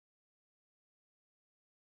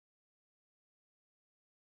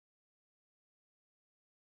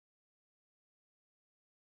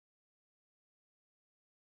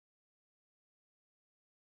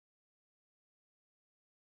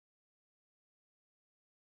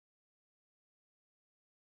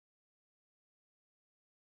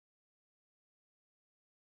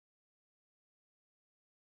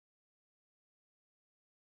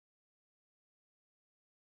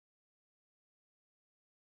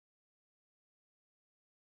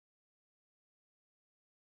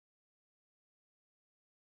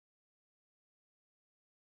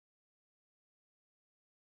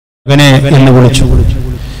അവനെ എന്ന് വിളിച്ചു.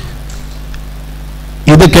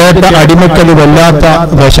 ഇത് കേട്ട അടിമക്കത് വല്ലാത്ത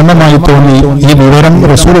വിഷമമായി തോന്നി. ഈ വിവരം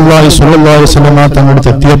റസൂലുള്ളാഹി സ്വല്ലല്ലാഹു അലൈഹി വസല്ലം തങ്ങളോട്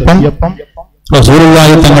എത്തിയപ്പം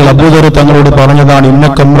റസൂലുള്ളാഹി തങ്ങൾ അബൂദർ തങ്ങളോട് പറഞ്ഞതാണ്,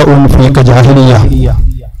 ഇന്നക ഇംറഉൻ ഫീക ജാഹിലിയ്യ.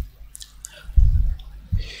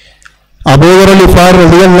 അബൂദർ ഗിഫാരി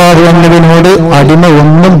റളിയല്ലാഹു അൻഹുവിനോട് അടിമ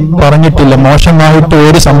ഒന്നും പറഞ്ഞിട്ടില്ല, മോശമായിട്ട്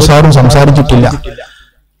ഒരു സംസാരിച്ചിട്ടില്ല.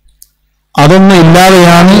 അതൊന്നും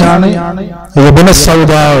ഇല്ലാതെയാണ് ഇബ്നു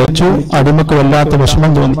സൗദ വെച്ചു. അടിമക്ക് വല്ലാത്ത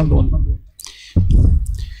വിഷമം തോന്നി.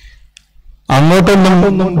 അങ്ങോട്ടൊന്നും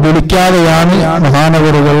വിളിക്കാതെയാണ്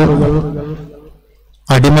മഹാനവറുകൾ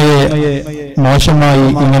അടിമയെ മോശമായി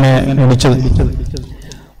ഇങ്ങനെ വിളിച്ചത്.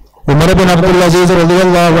 ഉമർ ബിൻ അബ്ദുൽ അസീസ്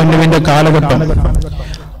റളിയല്ലാഹു അൻഹുവിന്റെ കാലഘട്ടം,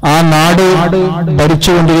 ആ നാട്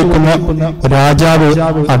ഭരിച്ചുകൊണ്ടിരിക്കുന്ന രാജാവ്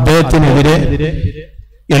അദ്ദേഹത്തിനെതിരെ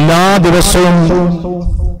എല്ലാ ദിവസവും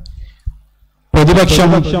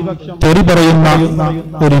പ്രതിപക്ഷം തെറി പറയുന്ന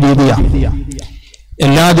ഒരു രീതിയാണ്.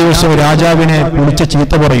 എല്ലാ ദിവസവും രാജാവിനെ വിളിച്ച്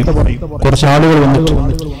ചീത്ത പറയും. കുറച്ച് ആളുകൾ വന്നിട്ട്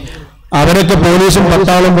അവരൊക്കെ പോലീസും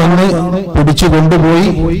പട്ടാളും വന്ന് പിടിച്ചു കൊണ്ടുപോയി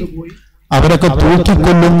അവരൊക്കെ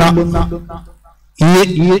തൂക്കിക്കൊല്ലുന്ന ഈ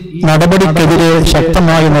നടപടിക്കെതിരെ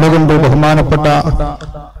ശക്തമായി നിലകൊണ്ട് ബഹുമാനപ്പെട്ട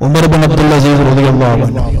ഉമർ ബിൻ അബ്ദുൽ അസീസ് റളിയല്ലാഹു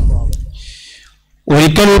അൻഹു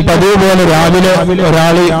ഒരിക്കൽ പതിവ് പോലെ രാവിലെ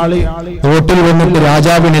ഒരാള് റോട്ടിൽ വന്നിട്ട്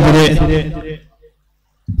രാജാവിനെതിരെ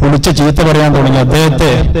വിളിച്ച് ചീത്ത പറയാൻ തുടങ്ങി.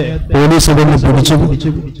 അദ്ദേഹത്തെ പോലീസ് ഇവിടുന്ന് പിടിച്ചു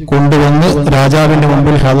കൊണ്ടുവന്ന് രാജാവിന്റെ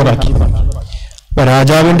മുമ്പിൽ ഹാജരാക്കി. അപ്പൊ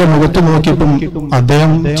രാജാവിന്റെ മുഖത്ത് നോക്കിയിട്ടും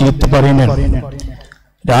അദ്ദേഹം ചീത്ത പറയുന്നുണ്ട്.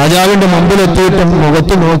 രാജാവിന്റെ മുമ്പിലെത്തിയിട്ടും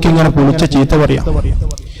മുഖത്ത് നോക്കി ഇങ്ങനെ വിളിച്ച് ചീത്ത പറയാം.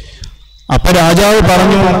 അപ്പൊ രാജാവ്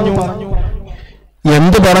പറഞ്ഞു,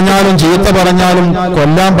 എന്ത് പറഞ്ഞാലും ചീത്ത പറഞ്ഞാലും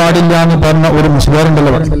കൊല്ലാൻ പാടില്ല എന്ന് പറഞ്ഞ ഒരു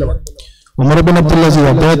മുസ്ലിയാരുണ്ടല്ലോ ഉമർ ബിൻ അബ്ദുൽ അസീസ്,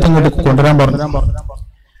 അദ്ദേഹത്തെ ഇങ്ങോട്ട് കൊണ്ടുവരാൻ പറഞ്ഞു.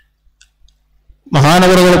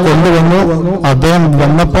 മഹാനവറുകൾ കൊണ്ടുവന്നു. അദ്ദേഹം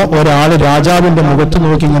വന്നപ്പോ ഒരാള് രാജാവിന്റെ മുഖത്ത്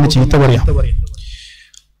നോക്കി ഇങ്ങനെ ചീത്ത പറയാം.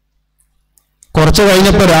 കുറച്ചു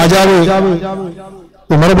കഴിഞ്ഞപ്പോ രാജാവ്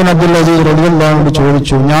ഉമർ ബിൻ അബ്ദുൽ അസീസ് റളിയല്ലാഹു അൻഹു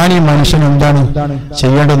ചോദിച്ചു, ഞാൻ ഈ മനുഷ്യൻ എന്താണ്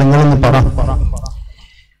ചെയ്യേണ്ടത്, നിങ്ങളൊന്ന് പറ.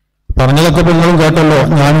 പറഞ്ഞതൊക്കെ നിങ്ങളും കേട്ടല്ലോ,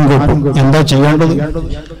 ഞാനും കേട്ടു, എന്താ ചെയ്യേണ്ടത്?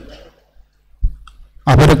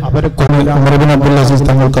 അവരെ ഉമർ ബിൻ അബ്ദുൽ അസീസ്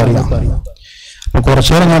തങ്ങൾക്കറിയാം. അപ്പൊ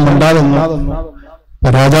കുറച്ചുനേരം ഞാൻ മിണ്ടാതെ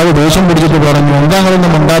രാജാവ് ദേഷ്യം പിടിച്ചിട്ട് പറഞ്ഞു, എന്താ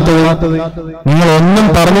നിങ്ങളൊന്നും മിണ്ടാത്തത്? നിങ്ങൾ ഒന്നും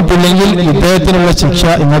പറഞ്ഞിട്ടില്ലെങ്കിൽ ഇദ്ദേഹത്തിനുള്ള ശിക്ഷ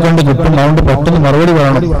ഇന്നെക്കൊണ്ട് കിട്ടും, അതുകൊണ്ട് പെട്ടെന്ന് മറുപടി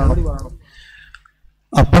പറയണം.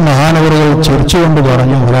 അപ്പൊ മഹാനവറുകൾ ചിരിച്ചുകൊണ്ട്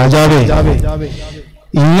പറഞ്ഞു, രാജാവേ,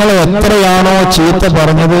 നിങ്ങളെ എത്രയാണോ ചീത്ത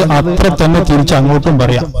പറഞ്ഞത് അത്ര തന്നെ തിരിച്ച് അങ്ങോട്ടും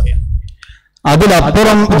പറയാം.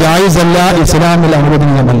 അതിലപ്പുറം ജായിസല്ല, ഇസ്ലാമിൽ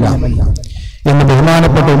അനുവദനീയമല്ല എന്ന്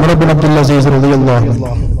ബഹുമാനപ്പെട്ട ഉമർ ബിൻ അബ്ദുൽ അസീസ് റളിയല്ലാഹു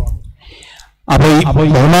അൻഹു. അപ്പൊ ഈ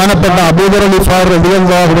ബഹുമാനപ്പെട്ട അബൂദർ ഗിഫാരി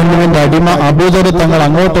റളിയല്ലാഹു അൻഹുവിന്റെ അടിമ അബൂദർ തങ്ങൾ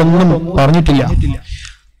അങ്ങോട്ടൊന്നും പറഞ്ഞിട്ടില്ല.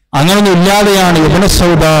 അങ്ങനൊന്നും ഇല്ലാതെയാണ് ഇബ്നു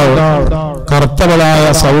സൗദ, കറുത്തവളായ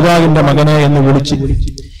സൗദാവിന്റെ മകനെ എന്ന് വിളിച്ച്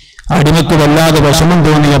അടിമയ്ക്ക് വല്ലാതെ വിഷമം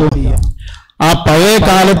തോന്നിയ ആ പഴയ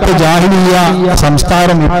കാലത്ത് ജാഹിലിയ്യ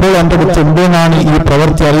സംസ്കാരം ഇപ്പോൾ എൻ്റെ അടുത്ത് ഉണ്ടെന്നാണ് ഈ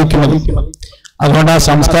പ്രവൃത്തി അറിയിക്കുന്നത്. അതുകൊണ്ട് ആ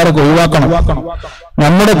സംസ്കാരം ഒഴിവാക്കണം.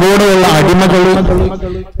 നമ്മുടെ കൂടെയുള്ള അടിമകൾ,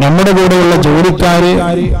 നമ്മുടെ കൂടെയുള്ള ജോലിക്കാര്,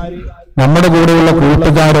 നമ്മുടെ കൂടെയുള്ള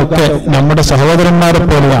കൂട്ടുകാരൊക്കെ നമ്മുടെ സഹോദരന്മാരെ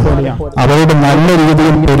പോലെയാണ്. അവരോട് നല്ല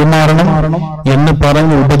രീതിയിൽ പെരുമാറണം എന്ന്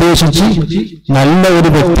പറഞ്ഞ് ഉപദേശിച്ച് നല്ല ഒരു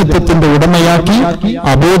വ്യക്തിത്വത്തിന്റെ ഉടമയാക്കി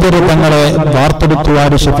അബൂദർ തങ്ങളെ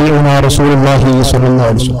വാർത്തെടുത്തുവാൻ ശഫീഉനാ റസൂലുള്ളാഹി സ്വല്ലല്ലാഹു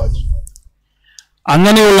അലൈഹി വസല്ലം.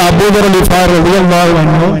 അങ്ങനെയുള്ള അബൂദർ ഗിഫാരി റളിയല്ലാഹു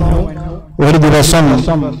അൻഹു ഒരു ദിവസം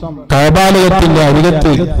കഅബാലയത്തിന്റെ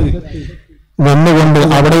അരികത്ത് വന്നുകൊണ്ട്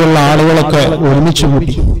അവിടെയുള്ള ആളുകളൊക്കെ ഒരുമിച്ച്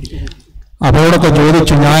കൂട്ടി അവരോടൊക്കെ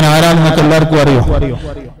ചോദിച്ചു, ഞാൻ ആരാണെന്നൊക്കെ എല്ലാവർക്കും അറിയോ?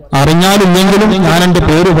 അറിഞ്ഞാലില്ലെങ്കിലും ഞാൻ എന്റെ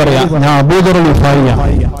പേര് പറയാം, ഞാൻ അബൂദർ ഗിഫാരിയാണ്.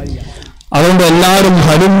 അതുകൊണ്ട് എല്ലാവരും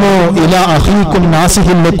ഹലുമ്മു ഇലാ അഖീക്കും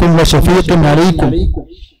നാസിഹിൻ ലക്കും വശഫീഖുൻ അലൈക്കും,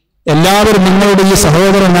 എല്ലാവരും നിങ്ങളുടെ ഈ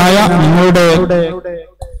സഹോദരനായ, നിങ്ങളുടെ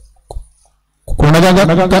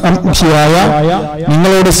ഗുണകാംക്ഷിയായ,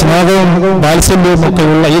 നിങ്ങളോട് സ്നേഹവും വാത്സല്യവും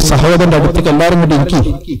ഒക്കെയുള്ള ഈ സഹോദരന്റെ അടുത്തേക്ക് എല്ലാവരും കൂടി ഇരിക്കും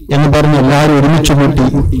എന്ന് പറഞ്ഞ് എല്ലാവരും ഒരുമിച്ച് കൂട്ടി.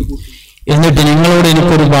 എന്നിട്ട് നിങ്ങളോട്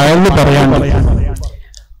എനിക്കൊരു വയല് പറയാനുണ്ട്,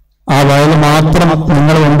 ആ വയല് മാത്രം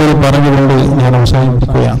നിങ്ങളുടെ മുമ്പിൽ പറഞ്ഞുകൊണ്ട് ഞാൻ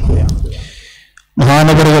അവസാനിപ്പിക്കുകയാണ്.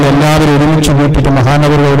 മഹാനവറുകൾ എല്ലാവരും ഒരുമിച്ച് കൂട്ടിയിട്ട്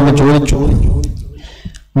മഹാനവറുകളോട് ചോദിച്ചു,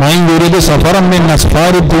 മൻ യുരിദു സഫറൻ മിൻ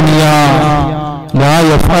അസ്ഫാരി ദുനിയാ ലാ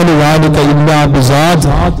യഫ്അലു ദാലിക ഇല്ലാ ബിസാദ്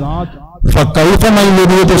ഫകൈഫ മൻ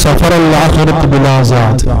യുരിദു സഫറൽ ആഖിറതി ബിലാ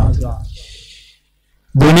സാദ്.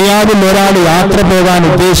 ദുനിയാവിൽ ഒരാൾ യാത്ര പോകാൻ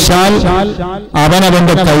ഉദ്ദേശിച്ചാൽ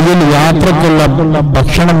അവനവന്റെ കയ്യിൽ യാത്രക്കുള്ള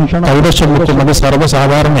ഭക്ഷണം കൈവശം വെക്കുന്നത്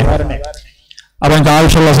സർവ്വസാധാരണയാണ്, അവൻക്ക്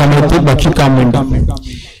ആവശ്യമുള്ള സമയത്ത് ഭക്ഷിക്കാൻ വേണ്ടി.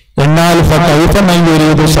 എന്നാൽ ഫകൈഫ മൻ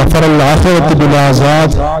യുരീദു സഫറൽ ആഖിറതി ബിലാ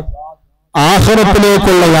സാദ്,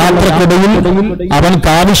 ആഖിറത്തിലേക്കുള്ള യാത്രക്കിടയിൽ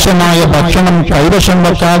അവൻക്കാവശ്യമായ ഭക്ഷണം കൈവശം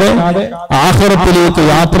വെക്കാതെ ആഖിറത്തിലേക്ക്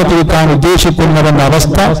യാത്ര തിരിക്കാൻ ഉദ്ദേശിക്കുന്നവന്റെ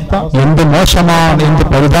അവസ്ഥ എന്ത് മോശമാണ്, എന്ത്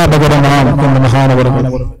പരിതാപകരമാണ് എന്ന് മഹാനവറുകൾ.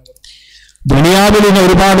 ദുനിയാവിൽ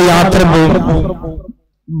ഒരുപാട് യാത്ര പോകും.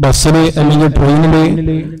 ബസ്സില് അല്ലെങ്കിൽ ട്രെയിനില്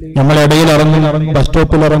നമ്മളിടയിൽ ഇറങ്ങും, ബസ്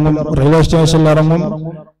സ്റ്റോപ്പിൽ ഇറങ്ങും, റെയിൽവേ സ്റ്റേഷനിൽ ഇറങ്ങും.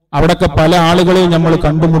 അവിടൊക്കെ പല ആളുകളെയും നമ്മൾ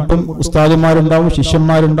കണ്ടുമുട്ടും. ഉസ്താദുമാരുണ്ടാവും,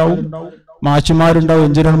 ശിഷ്യന്മാരുണ്ടാവും, മാച്ചുമാരുണ്ടാവും,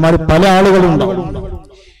 എഞ്ചിനീയർമാർ, പല ആളുകളും ഉണ്ടാവും.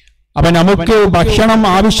 അപ്പൊ നമുക്ക് ഭക്ഷണം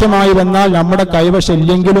ആവശ്യമായി വന്നാൽ നമ്മുടെ കൈവശം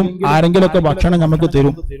ഇല്ലെങ്കിലും ആരെങ്കിലുമൊക്കെ ഭക്ഷണം നമുക്ക്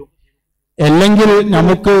തരും, അല്ലെങ്കിൽ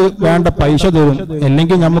നമുക്ക് വേണ്ട പൈസ തരും,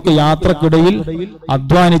 അല്ലെങ്കിൽ നമുക്ക് യാത്രക്കിടയിൽ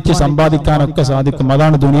അധ്വാനിച്ച് സമ്പാദിക്കാനൊക്കെ സാധിക്കും.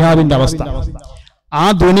 അതാണ് ദുനിയാവിന്റെ അവസ്ഥ. ആ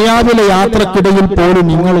ദുനിയാവിലെ യാത്രക്കിടയിൽ പോലും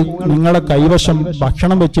നിങ്ങളുടെ കൈവശം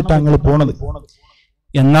ഭക്ഷണം വെച്ചിട്ടാണ് നിങ്ങൾ പോണത്.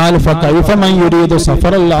 എന്നാൽ ഫകൈഫമൻ യുരീദു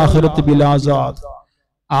സഫറൽ ആഖിറത്തി ബിലാസാദ്,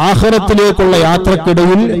 ആഖിറത്തിലേക്കുള്ള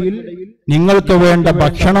യാത്രക്കിടയിൽ നിങ്ങൾക്ക് വേണ്ട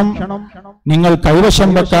ഭക്ഷണം നിങ്ങൾ കൈവശം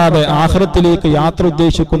വെക്കാതെ ആഖിറത്തിലേക്ക് യാത്ര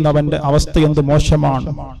ഉദ്ദേശിക്കുന്നവന്റെ അവസ്ഥ എന്ത്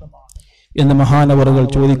മോശമാണ് എന്ന് മഹാനവറുകൾ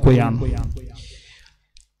ചോദിക്കുകയാണ്.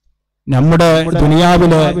 നമ്മുടെ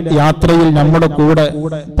ദുനിയാവിലെ യാത്രയിൽ നമ്മുടെ കൂടെ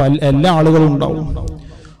എല്ലാ ആളുകളും ഉണ്ടാവും.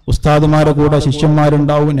 ഉസ്താദുമാരുടെ കൂടെ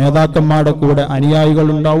ശിഷ്യന്മാരുണ്ടാവും, നേതാക്കന്മാരുടെ കൂടെ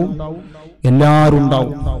അനുയായികളുണ്ടാവും, എല്ലാവരും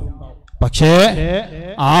ഉണ്ടാവും. പക്ഷേ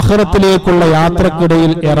ആഖിറത്തിലേക്കുള്ള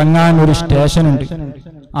യാത്രക്കിടയിൽ ഇറങ്ങാൻ ഒരു സ്റ്റേഷൻ ഉണ്ട്.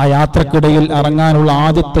 ആ യാത്രക്കിടയിൽ ഇറങ്ങാനുള്ള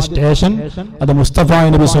ആദ്യത്തെ സ്റ്റേഷൻ അത് മുസ്തഫ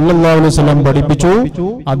നബി സല്ലല്ലാഹു അലൈഹി വസല്ലം പഠിപ്പിച്ചു.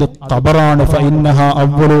 അത് ഖബറാണ്. ഫഇന്നഹാ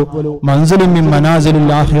അവ്വലു മൻസിലിൻ മിൻ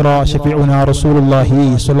മനാസിലിൽ ആഖിറ ശഫീഉനാ റസൂലുള്ളാഹി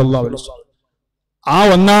സ്വല്ലല്ലാഹു അലൈഹി വസല്ലം. ആ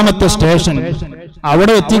ഒന്നാമത്തെ സ്റ്റേഷൻ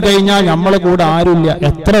അവിടെ എത്തിക്കഴിഞ്ഞാൽ നമ്മളെ കൂടെ ആരുമില്ല.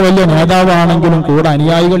 എത്ര വലിയ നേതാവാണെങ്കിലും കൂടെ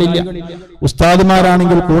അനുയായികളില്ല.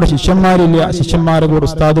 ഉസ്താദുമാരാണെങ്കിൽ കൂടെ ശിഷ്യന്മാരില്ല, ശിഷ്യന്മാരുടെ കൂടെ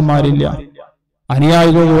ഉസ്താദുമാരില്ല,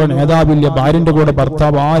 അനുയായികളുടെ കൂടെ നേതാവില്ല, ഭാര്യന്റെ കൂടെ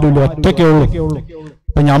ഭർത്താവ്, ആരുമില്ല, ഒറ്റയ്ക്കേ ഉള്ളൂ.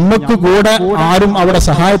 അപ്പൊ നമുക്ക് കൂടെ ആരും അവിടെ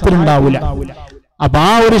സഹായത്തിനുണ്ടാവില്ല. അപ്പൊ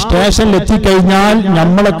ആ ഒരു സ്റ്റേഷനിൽ എത്തിക്കഴിഞ്ഞാൽ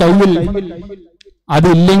നമ്മളെ കയ്യിൽ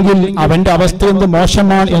അതില്ലെങ്കിൽ അവന്റെ അവസ്ഥ എന്ത്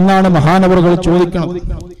മോശമാണ് എന്നാണ് മഹാനവറുകൾ ചോദിക്കുന്നത്.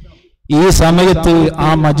 ഈ സമയത്ത് ആ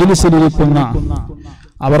മജ്ലിസിലിരിക്കുന്ന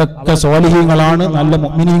അവരൊക്കെ സ്വാലിഹീങ്ങളാണ്, നല്ല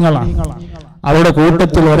മുഅ്മിനീങ്ങളാണ്. അവരുടെ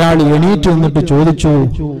കൂട്ടത്തിൽ ഒരാൾ എണീറ്റ് നിന്നിട്ട് ചോദിച്ചു,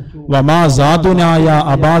 വമാ സാദുനായ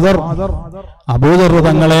അബൂദർ, അബൂദർ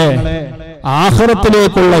തങ്ങളെ,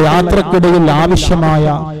 ആഖിറത്തിലേക്കുള്ള യാത്രക്കിടയിൽ ആവശ്യമായ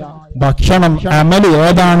ഭക്ഷണം അമൽ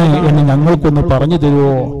ഏതാണ് എന്ന് ഞങ്ങൾക്കൊന്ന് പറഞ്ഞു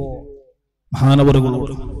തരുമോ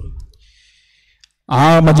മഹാനവറുകളോട്. ആ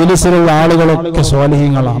മജ്ലിസിലുള്ള ആളുകളൊക്കെ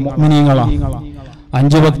സ്വാലിഹീങ്ങളാണ്, മുഅ്മിനീങ്ങളാണ്.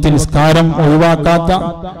 5 വക്ത് നിസ്കാരം ഒഴിവാക്കാത്ത,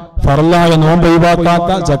 ഫർളായ നോമ്പ് ഒഴിവാക്കാത്ത,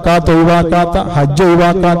 സക്കാത്ത് ഒഴിവാക്കാത്ത, ഹജ്ജ്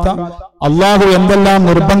ഒഴിവാക്കാത്ത, അള്ളാഹു എന്തെല്ലാം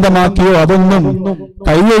നിർബന്ധമാക്കിയോ അതൊന്നും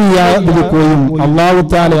കൈവയ്യാതിരിക്കുകയും അള്ളാഹു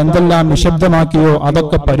തആല എന്തെല്ലാം നിശബ്ദമാക്കിയോ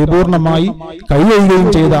അതൊക്കെ പരിപൂർണമായി കൈവയ്യുകയും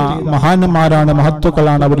ചെയ്ത മഹാന്മാരാണ്,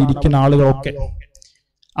 മഹത്തുക്കളാണ് അവർ ഇരിക്കുന്ന ആളുകളൊക്കെ.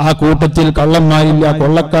 ആ കൂട്ടത്തിൽ കള്ളന്മാരില്ല,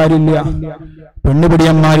 കൊള്ളക്കാരില്ല,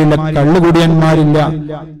 പെണ്ണുപിടിയന്മാരില്ല, കള്ളുകുടിയന്മാരില്ല,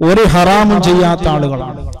 ഒരു ഹറാമും ചെയ്യാത്ത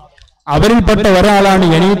ആളുകളാണ്. അവരിൽപ്പെട്ട ഒരാളാണ്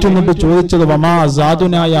എണീറ്റ് നിന്നിട്ട് ചോദിച്ചത്, വമാ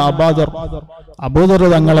സാദുനായ അബൂദർ, അബൂദർ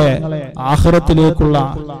തങ്ങളെ,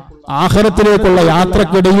 ആഖിറത്തിലേക്കുള്ള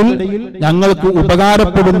യാത്രക്കിടയിൽ ഞങ്ങൾക്ക്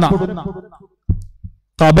ഉപകാരപ്പെടുന്ന,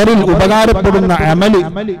 ഖബറിൽ ഉപകാരപ്പെടുന്ന അമല്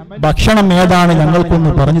ഭക്ഷണം ഏതാണ്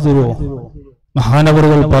ഞങ്ങൾക്കൊന്ന് പറഞ്ഞു തരുമോ?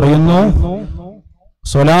 മഹാനവറുകൾ പറയുന്നു,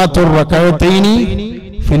 സ്വലാത്തുർ റകഅതൈനി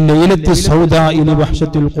ഫിൽ ലൈലത്തി സൗദാഇ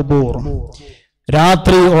ലിവഹ്ശത്തിൽ ഖുബൂർ,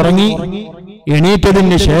 രാത്രി ഉറങ്ങി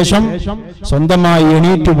എണീറ്റതിന് ശേഷം സ്വന്തമായി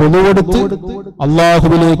എണീറ്റ് വുളൂവെടുത്ത്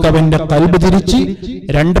അള്ളാഹുവിലേക്ക് അവന്റെ ഖൽബ് തിരിച്ച്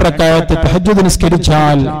 2 റക്അത്ത് തഹജ്ജുദ്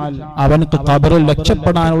നിസ്കരിച്ചാൽ അവൻക്ക് ഖബറിൽ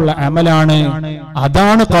രക്ഷപ്പെടാനുള്ള അമലാണ്.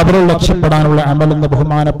 അതാണ് ഖബറിൽ രക്ഷപ്പെടാനുള്ള അമലെന്ന്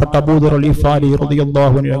ബഹുമാനപ്പെട്ട അബൂദർ അൽ-ഗിഫാരി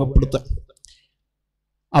റളിയല്ലാഹു അൻഹു രേഖപ്പെടുത്തുക.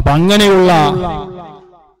 അപ്പൊ അങ്ങനെയുള്ള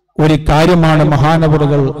ഒരു കാര്യമാണ്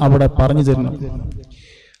മഹാനവറുകൾ അവിടെ പറഞ്ഞു തരുന്നത്.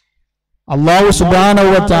 അല്ലാഹു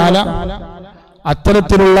സുബ്ഹാനഹു വ തആല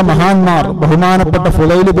അത്തരത്തിലുള്ള മഹാന്മാർ, ബഹുമാനപ്പെട്ട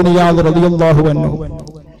ഫുളൈൽ ഇബ്നു ഇയാദ് റളിയല്ലാഹു അൻഹു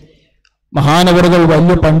മഹാനവറുകൾ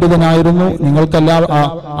വലിയ പണ്ഡിതനായിരുന്നു. നിങ്ങൾക്കെല്ലാം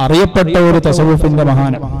അറിയപ്പെട്ട ഒരു തസവുഫിന്റെ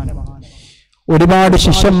മഹാനാണ്. ഒരുപാട്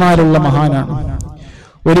ശിഷ്യന്മാരുള്ള മഹാനാണ്.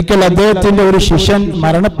 ഒരിക്കൽ അദ്ദേഹത്തിന്റെ ഒരു ശിഷ്യൻ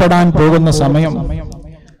മരണപ്പെടാൻ പോകുന്ന സമയം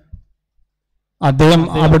അദ്ദേഹം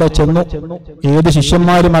അവിടെ ചെന്നു. ഏത്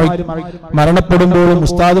ശിഷ്യന്മാർ മരണപ്പെടുമ്പോഴും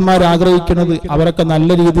ഉസ്താദുമാർ ആഗ്രഹിക്കുന്നത് അവരൊക്കെ നല്ല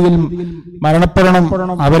രീതിയിൽ മരണപ്പെടണം,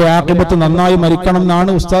 അവരെ ആഖിബത്ത് നന്നായി മരിക്കണം എന്നാണ്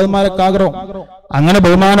ഉസ്താദുമാരൊക്കെ ആഗ്രഹം. അങ്ങനെ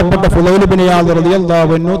ബഹുമാനപ്പെട്ട ഫുളൈൽ ഇബ്നു ഇയാദ്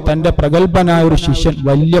റളിയല്ലാഹു അൻഹു തന്റെ പ്രഗൽഭനായ ഒരു ശിഷ്യൻ,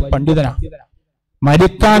 വലിയ പണ്ഡിതനാണ്,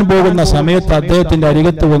 മരിക്കാൻ പോകുന്ന സമയത്ത് അദ്ദേഹത്തിന്റെ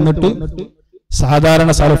അരികത്ത് വന്നിട്ട് സാധാരണ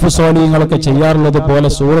സലഫു സ്വാലിഹീങ്ങളൊക്കെ ചെയ്യാറുള്ളത് പോലെ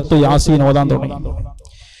സൂറത്ത് യാസീൻ ഓതാൻ തുടങ്ങി.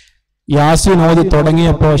 യാസീൻ ഓതി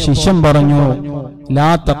തുടങ്ങിയപ്പോ ശിഷ്യൻ പറഞ്ഞു, ലാ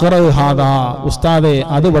തഖറഉ ഹാദാ, ഉസ്താദേ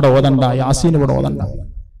അത് ഇവിടെ ഓതണ്ട, യാസീൻ ഇവിടെ ഓതണ്ട.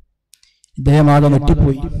 ഇദ്ദേഹം ആകെ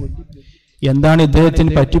നെറ്റിപ്പോയി. എന്താണ്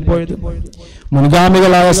ഇദ്ദേഹത്തിന് പറ്റിപ്പോയത്?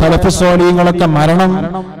 മുൻഗാമികളായ സലഫ് സ്വാലിഹീങ്ങളൊക്കെ മരണം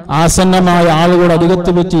ആസന്നമായ ആളുകളുടെ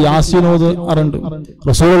അരികത്ത് വെച്ച് യാസീൻ ഓതാറുണ്ട്.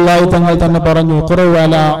 റസൂലുള്ളാഹി തങ്ങൾ തന്നെ പറഞ്ഞു, ഖുറഉ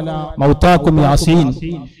അലാ മൗതാക്കും യാസീൻ,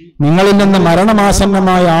 നിങ്ങളിൽ നിന്ന്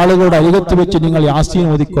മരണമാസന്നമായ ആളുകളുടെ അരികത്ത് വെച്ച് നിങ്ങൾ യാസീൻ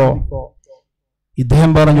ഓതിക്കോ.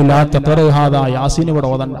 ഇദ്ദേഹം പറഞ്ഞു, ലാ തഖറഉ ഹാദാ, യാസീൻ ഇവിടെ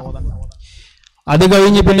ഓതണ്ട. അത്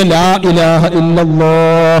കഴിഞ്ഞ് പിന്നെ ലാ ഇലാഹ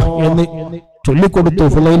ഇല്ലല്ലാഹ് എന്ന് ചൊല്ലിക്കൊടുത്തു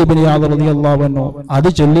ഫുളൈൽ ഇബ്നു ഇയാദ് റളിയല്ലാഹു അൻഹു. അത്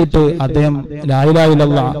ചൊല്ലിയിട്ട് അദ്ദേഹം ലാ ഇലാഹ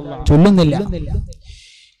ഇല്ലല്ലാഹ് ചൊല്ലുന്നില്ല.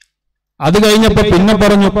 അത് കഴിഞ്ഞപ്പോ പിന്നെ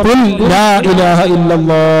പറഞ്ഞു, ഖുൽ ലാ ഇലാഹ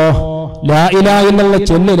ഇല്ലല്ലാഹ്, ലാ ഇലാഹ ഇല്ലല്ലാഹ്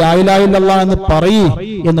ചൊല്ല്, ലാ ഇലാഹ ഇല്ലല്ലാഹ് എന്ന് പറയ്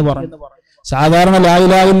എന്ന് പറഞ്ഞു. സാധാരണ ലാ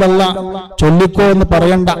ഇലാഹ ഇല്ലല്ലാഹ് ചൊല്ലിക്കോ എന്ന്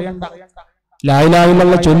പറയണ്ട, ലാ ഇലാഹ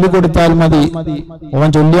ഇല്ലല്ലാഹ് ചൊല്ലിക്കൊടുത്താൽ മതി. അവൻ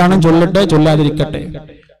ചൊല്ലിയാണെങ്കിൽ ചൊല്ലട്ടെ, ചൊല്ലാതിരിക്കട്ടെ,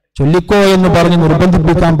 ചൊല്ലിക്കോ എന്ന് പറഞ്ഞ്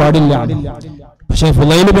നിർബന്ധിപ്പിക്കാൻ പാടില്ല. പക്ഷെ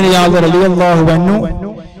ഫുളൈൽ ഇബ്നു ഇയാദ് റളിയല്ലാഹു അൻഹു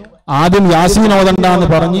ആദ്യം യാസീൻ ഓതണ്ട എന്ന്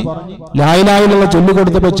പറഞ്ഞ് ലാ ഇലാഹ ഇല്ലല്ലാഹ്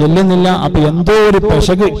ചൊല്ലിക്കൊടുത്തപ്പോ ചെല്ലുന്നില്ല. അപ്പൊ എന്തോ ഒരു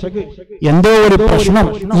പെശക്, എന്തോ ഒരു പ്രശ്നം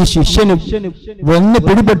ഈ ശിഷ്യന് വന്ന്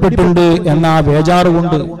പിടിപെട്ടിട്ടുണ്ട് എന്ന ആ ബേജാറ്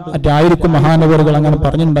കൊണ്ട് മറ്റായിരിക്കും മഹാനവറുകൾ അങ്ങനെ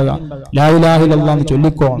പറഞ്ഞിട്ടുണ്ടാകാം, ലാ ഇലാഹ ഇല്ലല്ലാഹ് എന്ന്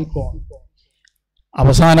ചൊല്ലിക്കോ.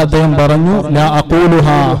 അവസാനം അദ്ദേഹം പറഞ്ഞു, ലാ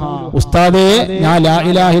അഖൂലുഹാ, ഉസ്താദേ ഞാൻ ലാ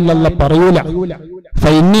ഇലാഹ ഇല്ലല്ലാഹ് പറയൂല.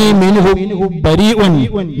 ഫഇന്നീ മിൻഹു ബരീഉൻ,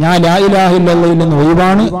 ഞാൻ ലാ ഇലാഹ ഇല്ലല്ലാഹയിൽ നിന്ന്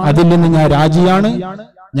ഒഴിവാണ്, അതിൽ നിന്ന് ഞാൻ രാജിയാണ്,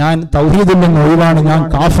 ഞാൻ തൗഹീദിൽ നിന്ന് ഒഴിവാണ്, ഞാൻ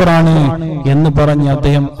കാഫിറാണ് എന്ന് പറഞ്ഞ്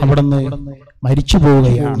അദ്ദേഹം അവിടുന്ന് മരിച്ചു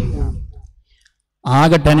പോവുകയാണ്.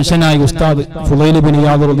 ആകെ ടെൻഷനായി ഉസ്താദ് ഫുളൈൽ ഇബ്നു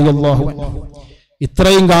ഇയാദ് റളിയല്ലാഹു അൻഹു.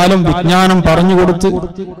 ഇത്രയും കാലം വിജ്ഞാനം പറഞ്ഞു കൊടുത്ത്,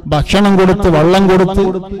 ഭക്ഷണം കൊടുത്ത്, വെള്ളം കൊടുത്ത്,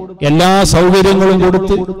 എല്ലാ സൗകര്യങ്ങളും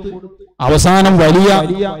കൊടുത്ത്, അവസാനം വലിയ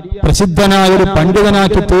പ്രസിദ്ധനായ ഒരു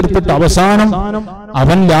പണ്ഡിതനാക്കി തീർത്തിട്ട് അവസാനം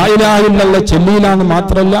അവൻ ലാ ഇലാഹ ഇല്ലല്ലാഹ് ചൊല്ലിയില്ലാന്ന്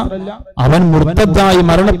മാത്രമല്ല, അവൻ മുർത്തദ്ദായി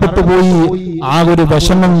മരണപ്പെട്ടു പോയി. ആ ഒരു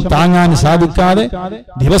വിഷമം താങ്ങാൻ സാധിക്കാതെ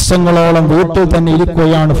ദിവസങ്ങളോളം വീട്ടിൽ തന്നെ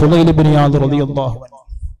ഇരിക്കുകയാണ് ഫുളൈൽ ഇബ്നു ഇയാദ് റളിയല്ലാഹു അൻഹു.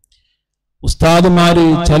 ഉസ്താദുമാര്,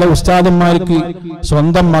 ചില ഉസ്താദന്മാർക്ക്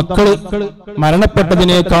സ്വന്തം മക്കള്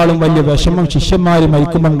മരണപ്പെട്ടതിനേക്കാളും വലിയ വിഷമം ശിഷ്യന്മാര്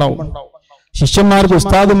മരിക്കുമ്പോണ്ടാവും. ശിഷ്യന്മാർക്ക്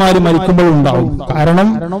ഉസ്താദുമാര് മരിക്കുമ്പോഴുണ്ടാവും. കാരണം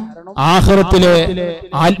ആഖിറത്തിലെ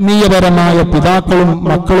ആത്മീയപരമായ പിതാക്കളും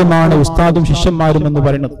മക്കളുമാണ് ഉസ്താദും ശിഷ്യന്മാരും എന്ന്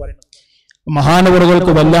പറയുന്നത്.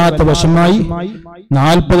 മഹാനവറുകൾക്ക് വല്ലാത്ത വശമായി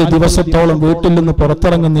 40 ദിവസത്തോളം വീട്ടിൽ നിന്ന്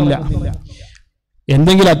പുറത്തിറങ്ങുന്നില്ല.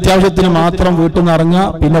 എന്തെങ്കിലും അത്യാവശ്യത്തിന് മാത്രം വീട്ടിൽ നിന്ന് ഇറങ്ങുക,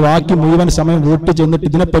 പിന്നെ ബാക്കി മുഴുവൻ സമയം വീട്ടിൽ ചെന്നിട്ട്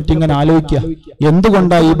ഇതിനെപ്പറ്റി ഇങ്ങനെ ആലോചിക്കുക,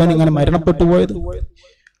 എന്തുകൊണ്ടാണ് ഇവൻ ഇങ്ങനെ മരണപ്പെട്ടു പോയത്?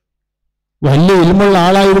 വലിയ ഇൽമുള്ള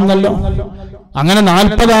ആളായിരുന്നല്ലോ. അങ്ങനെ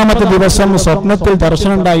 40ാമത്തെ ദിവസം സ്വപ്നത്തിൽ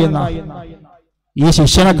ദർശനം ഉണ്ടായിരുന്ന ഈ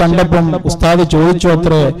ശിഷ്യനെ കണ്ടപ്പം ഉസ്താദ് ചോദിച്ചു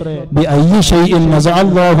അത്രേ, ബി അയ്യി ഷൈഇൻ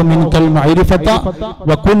നസഅല്ലാഹു മിൻകൽ മഅരിഫത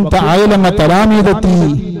വകുൻത അയലമ തലാമീദതി,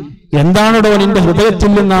 എന്താണോ നിന്റെ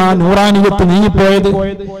ഹൃദയത്തിൽ നിന്ന് ആ നൂറാനിയത്ത് നീങ്ങിപ്പോയത്?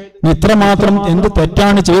 നീ ഇത്രമാത്രം എന്ത്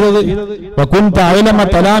തെറ്റാണ് ചെയ്തത്? വകുൻത അയലമ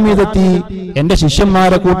തലാമീദതി, എന്റെ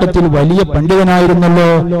ശിഷ്യന്മാരെ കൂട്ടത്തിൽ വലിയ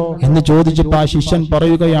പണ്ഡിതനായിരുന്നല്ലോ എന്ന് ചോദിച്ചപ്പോൾ ആ ശിഷ്യൻ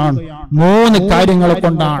പറയുകയാണ്, 3 കാര്യങ്ങളെ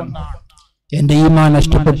കൊണ്ടാണ് എന്റെ ഈമാൻ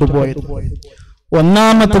നഷ്ടപ്പെട്ടു പോയത്.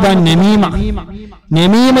 ഒന്നാമത്തേതാണ് നമീമ.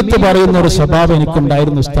 നമീമത്ത് പറയുന്ന ഒരു സ്വഭാവം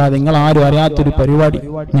എനിക്കുണ്ടായിരുന്നു ഉസ്താദ്. നിങ്ങൾ ആരും അറിയാത്തൊരു പരിപാടി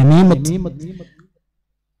നമീമത്ത്.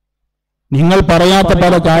 നിങ്ങൾ പറയാത്ത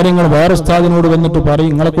പല കാര്യങ്ങൾ വേറെ ഉസ്താദിനോട് വന്നിട്ട്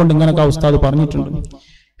പറയും, നിങ്ങളെ കൊണ്ട് ഇങ്ങനൊക്കെ ഉസ്താദ് പറഞ്ഞിട്ടുണ്ട്,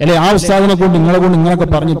 അല്ലെ ആ ഉസ്താദിനെ കൊണ്ട് നിങ്ങളെ കൊണ്ട് ഇങ്ങനൊക്കെ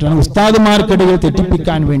പറഞ്ഞിട്ടുണ്ട്. ഉസ്താദുമാർക്കിടയിൽ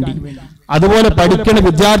തെറ്റിപ്പിക്കാൻ വേണ്ടി, അതുപോലെ പഠിക്കുന്ന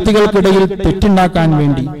വിദ്യാർത്ഥികൾക്കിടയിൽ തെറ്റുണ്ടാക്കാൻ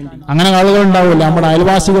വേണ്ടി, അങ്ങനെ ആളുകൾ ഉണ്ടാവില്ല. നമ്മുടെ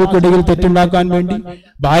അയൽവാസികൾക്കിടയിൽ തെറ്റുണ്ടാക്കാൻ വേണ്ടി,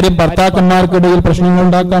 ഭാര്യ ഭർത്താക്കന്മാർക്കിടയിൽ പ്രശ്നങ്ങൾ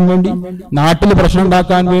ഉണ്ടാക്കാൻ വേണ്ടി, നാട്ടിൽ പ്രശ്നം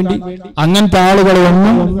ഉണ്ടാക്കാൻ വേണ്ടി, അങ്ങനത്തെ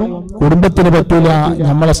ആളുകളൊന്നും കുടുംബത്തിന് പറ്റൂല,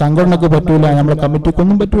 നമ്മളെ സംഘടനക്ക് പറ്റൂല, നമ്മളെ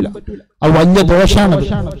കമ്മിറ്റിക്കൊന്നും പറ്റൂല. അത് വലിയ ദോഷാണത്.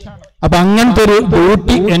 അപ്പൊ അങ്ങനത്തെ ഒരു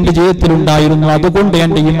ഡ്യൂട്ടി എന്റെ ജീവിതത്തിൽ ഉണ്ടായിരുന്നു. അതുകൊണ്ട്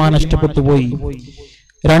എന്റെ ഈമാൻ നഷ്ടപ്പെട്ടു പോയി.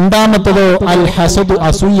 രണ്ടാമത്തതോ അൽ ഹസദു,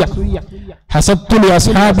 അസൂയ. ഹസത്തുൽ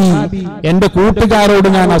അസ്ഹാബി, എന്റെ കൂട്ടുകാരോട്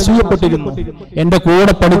ഞാൻ അസൂയപ്പെട്ടിരുന്നു. എന്റെ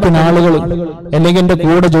കൂടെ പഠിക്കുന്ന ആളുകൾ, അല്ലെങ്കിൽ എന്റെ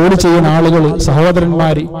കൂടെ ജോലി ചെയ്യുന്ന ആളുകൾ,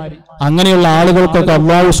 സഹോദരന്മാര്, അങ്ങനെയുള്ള ആളുകൾക്കൊക്കെ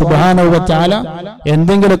അല്ലാഹു സുബ്ഹാനഹു വ തആല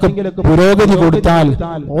എന്തെങ്കിലുമൊക്കെ പുരോഗതി കൊടുത്താൽ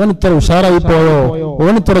ഓൻ ഇത്ര ഉഷാറായി പോയോ,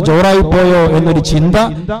 ഓൻ ഇത്ര ജോറായി പോയോ എന്നൊരു ചിന്ത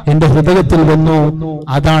എന്റെ ഹൃദയത്തിൽ വന്നു.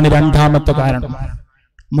 അതാണ് രണ്ടാമത്തെ കാരണം.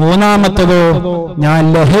 മൂന്നാമത്തതോ ഞാൻ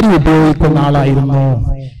ലഹരി ഉപയോഗിക്കുന്ന ആളായിരുന്നു.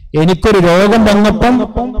 എനിക്കൊരു രോഗം വന്നപ്പം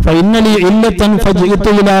ഫൈനലി ഇല്ലത്തൻ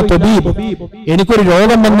ഫജിഇതു ഇലാ തബീബ്, എനിക്കൊരു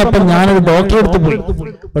രോഗം വന്നപ്പോൾ ഞാനൊരു ഡോക്ടറെ അടുത്ത് പോയി.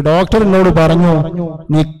 അപ്പൊ ഡോക്ടർ എന്നോട് പറഞ്ഞു,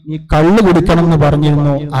 നീ കള്ള് കുടിക്കണം എന്ന്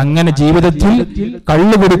പറഞ്ഞിരുന്നു. അങ്ങനെ ജീവിതത്തിൽ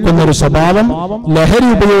കള്ള് കുടിക്കുന്ന ഒരു സ്വഭാവം, ലഹരി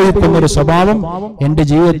ഉപയോഗിക്കുന്ന ഒരു സ്വഭാവം എന്റെ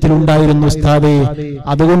ജീവിതത്തിൽ ഉണ്ടായിരുന്നു ഉസ്താദേ.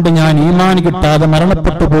 അതുകൊണ്ട് ഞാൻ ഈമാൻ കിട്ടാതെ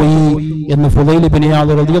മരണപ്പെട്ടു പോയി എന്ന് ഫുദൈൽ ഇബ്നു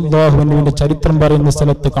ഇയാദ് റളിയല്ലാഹു അൻഹുവിന്റെ ചരിത്രം പറയുന്ന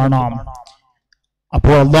സ്ഥലത്ത് കാണാം.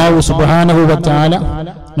 അപ്പോൾ അല്ലാഹു സുബ്ഹാനഹു വ തആല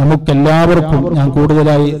നമുക്കെല്ലാവർക്കും, ഞാൻ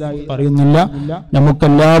കൂടുതലായി പറയുന്നില്ല,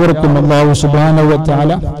 നമുക്കെല്ലാവർക്കും അല്ലാഹു സുബ്ഹാനഹു വ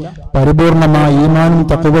തആല പരിപൂർണമായ ഈമാനും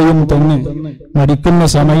തഖ്വയും തന്ന് മരിക്കുന്ന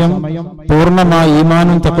സമയം, പൂർണ്ണമായ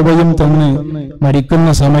ഈമാനും തഖ്വയും തന്ന്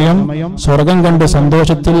മരിക്കുന്ന സമയം സ്വർഗം കണ്ട്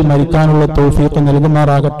സന്തോഷത്തിൽ മരിക്കാനുള്ള തൗഫീഖ്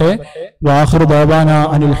നൽകുമാറാകട്ടെ. വാഖിറു ദഅവാനാ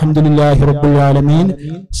അനിൽ ഹംദുലില്ലാഹി റബ്ബിൽ ആലമീൻ.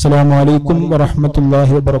 അസ്സലാമു അലൈക്കും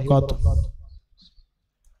വറഹ്മത്തുള്ളാഹി വബറകാതുഹു.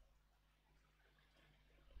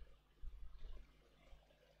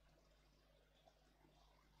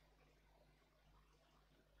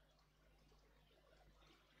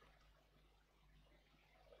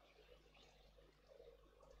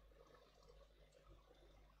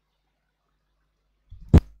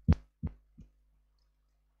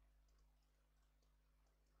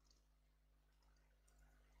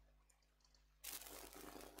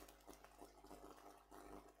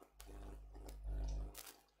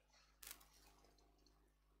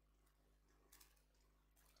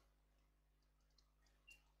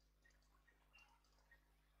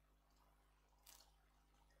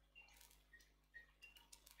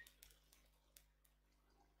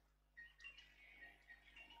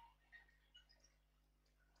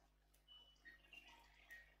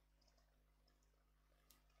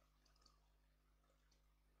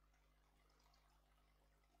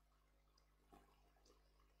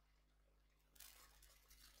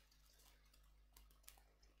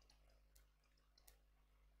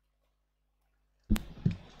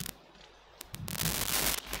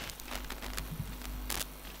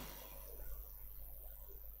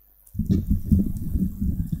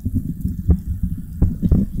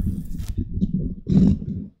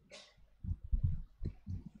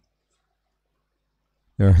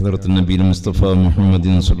 يا حضرة النبي المصطفى محمد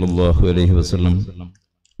صلى الله عليه وسلم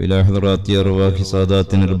إلى حضرات أرواح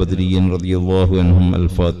ساداتنا البدريين رضي الله عنهم.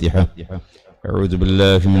 الفاتحة. أعوذ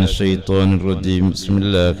بالله من الشيطان الرجيم. بسم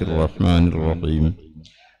الله الرحمن الرحيم.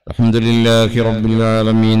 الحمد لله رب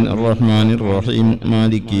العالمين الرحمن الرحيم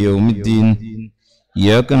مالك يوم الدين.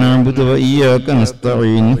 إياك نعبد وإياك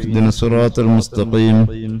نستعين. اهدنا الصراط المستقيم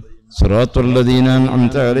صراط الذين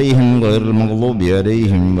أنعمت عليهم غير المغضوب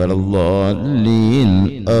عليهم ولا الضالين.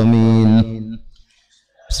 آمين.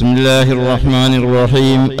 بسم الله الرحمن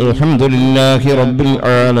الرحيم. الحمد لله رب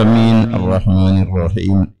العالمين الرحمن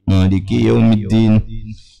الرحيم مالك يوم الدين.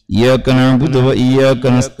 إياك نعبد وإياك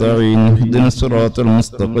نستعين. اهدنا الصراط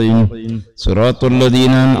المستقيم صراط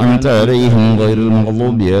الذين أنعمت عليهم غير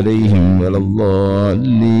المغضوب عليهم ولا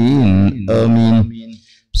الضالين. آمين.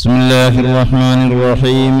 بسم الله الرحمن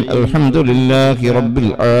الرحيم. الحمد لله رب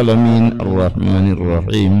العالمين الرحمن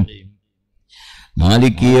الرحيم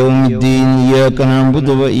مالك يوم الدين. إياك نعبد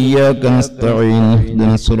وإياك نستعين.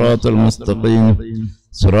 اهدنا الصراط المستقيم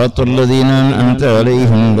صراط الذين أنعمت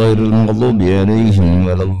عليهم غير المغضوب عليهم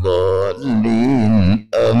ولا الضالين.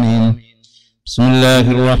 آمين. بسم الله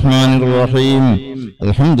الرحمن الرحيم.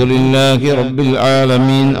 الحمد لله رب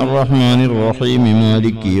العالمين الرحمن الرحيم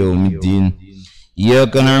مالك يوم الدين.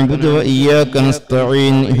 إياك نعبد وإياك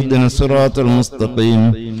نستعين. اهدنا الصراط المستقيم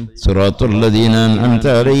صراط الذين أنعمت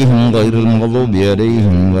عليهم غير المغضوب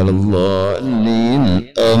عليهم ولا الضالين.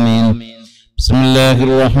 آمين. بسم الله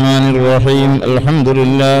الرحمن الرحيم. الحمد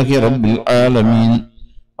لله رب العالمين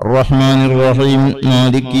الرحمن الرحيم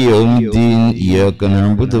مالك يوم الدين. إياك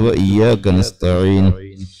نعبد وإياك نستعين.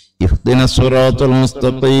 اهدنا الصراط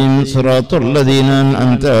المستقيم صراط الذين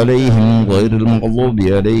أنعمت عليهم غير المغضوب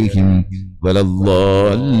عليهم ولا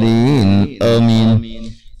الضالين. آمين.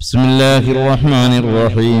 بسم الله الرحمن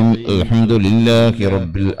الرحيم. الحمد لله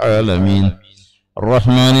رب العالمين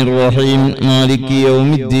الرحمن الرحيم مالك يوم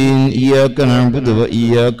الدين. إياك نعبد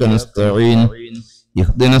وإياك نستعين.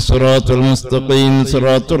 اهدنا الصراط المستقيم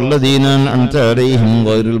صراط الذين أنعمت عليهم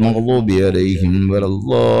غير المغضوب عليهم ولا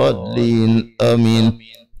الضالين. آمين.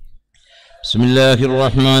 بسم الله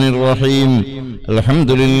الرحمن الرحيم. الحمد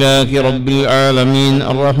لله رب العالمين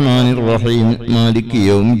الرحمن الرحيم مالك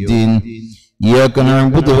يوم الدين. إياك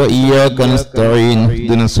نعبد وإياك نستعين.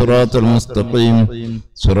 اهدنا الصراط المستقيم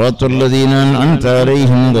صراط الذين أنعمت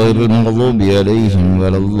عليهم غير المغضوب عليهم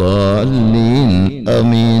ولا الضالين.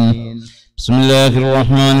 آمين. بسم الله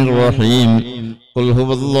الرحمن الرحيم. قل هو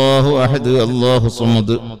الله أحد الله الصمد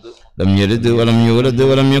لم يلد ولم يولد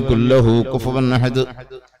ولم يكن له كفوا أحد.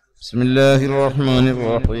 بسم الله الرحمن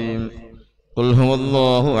الرحيم. قل هو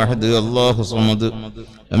الله أحد الله صمد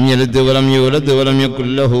لم يلد ولم يولد ولم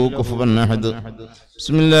يكن له كفوا أحد.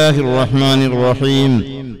 بسم الله الرحمن الرحيم.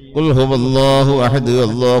 قل هو الله أحد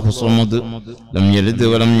الله صمد لم يلد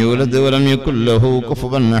ولم يولد ولم يكن له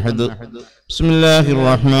كفوا أحد. بسم الله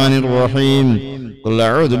الرحمن الرحيم. قل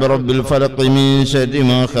أعوذ برب الفلق من شر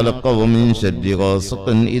ما خلق ومن شر غاسق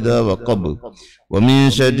إذا وقب ومن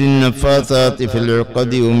شر النفاثات في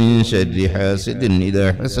العقد ومن شر حاسد إذا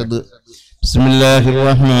حسد. بسم الله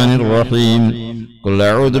الرحمن الرحيم. قل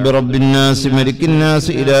أعوذ برب الناس ملك الناس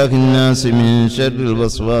إله الناس من شر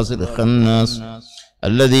الوسواس الخناس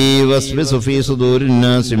الذي يوسوس في صدور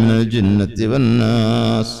الناس من الجنة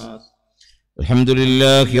والناس. الحمد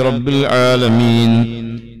لله رب العالمين.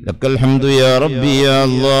 لك الحمد يا ربي يا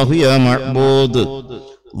الله يا معبود.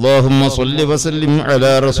 اللهم صل وسلم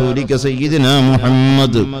على رسولك سيدنا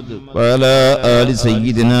محمد وعلى آل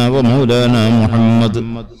سيدنا ومولانا محمد.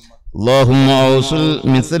 اللهم أوصل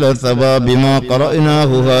مثل ثواب ما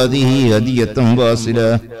قرأناه هذه هدية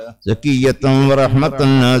واصلة زكية ورحمة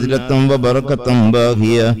نازلة وبركة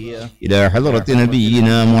باقية إلى حضرة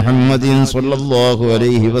نبينا محمد صلى الله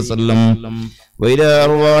عليه وسلم وإلى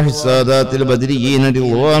أرواح السادات البدريين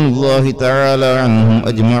رضوان الله تعالى عنهم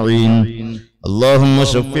أجمعين. اللهم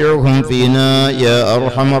شفعهم فينا يا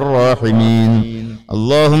أرحم الراحمين.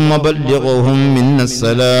 اللهم بلغهم منا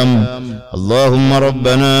السلام. اللهم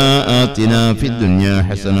ربنا آتنا في الدنيا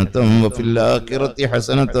حسنة وفي الآخرة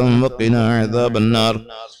حسنة وقنا عذاب النار.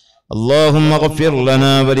 اللهم اغفر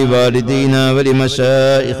لنا ولوالدينا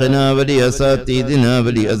ولمشائخنا ولأساتذتنا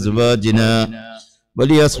ولأزواجنا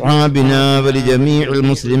ولأصحابنا ولجميع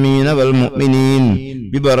المسلمين والمؤمنين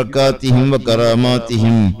ببركاتهم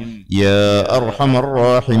وكراماتهم يا أرحم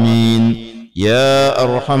الراحمين يا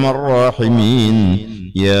أرحم الراحمين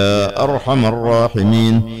يا أرحم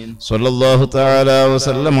الراحمين. صلى الله تعالى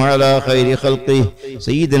وسلم على خير خلقه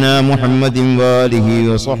سيدنا محمد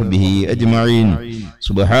وآله وصحبه أجمعين.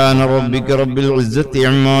 سبحان ربك رب العزة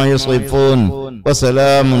عما يصفون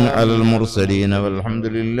وسلام على المرسلين والحمد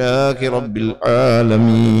لله رب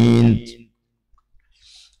العالمين.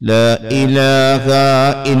 لا إله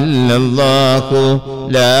إلا الله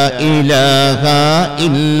لا إله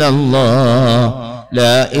إلا الله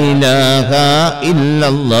لا إله إلا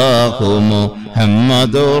الله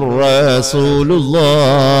محمد رسول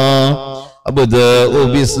الله. أبدأ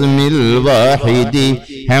باسم الواحد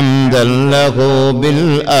حمدا له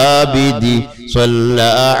بالآبد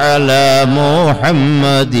صلى على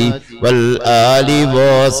محمد والآل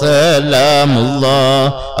وسلام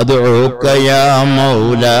الله. أدعوك يا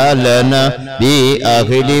مولا لنا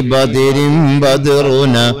بأهل بدر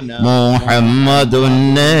بدرنا محمد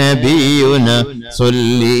نبينا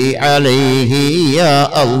صلي عليه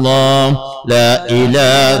يا الله. لا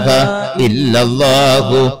إله إلا الله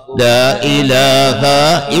لا إله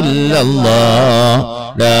إلا الله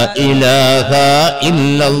لا إله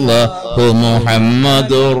إلا الله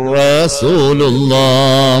محمد رسول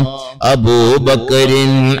الله. أبو بكر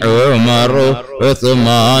عمر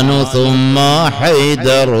عثمان ثم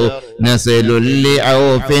حيدر نسل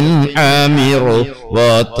لعوف عامر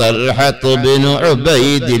وطلحة بن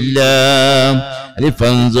عبيد الله.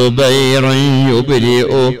 ألفا زبير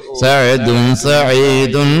يبرئ سعد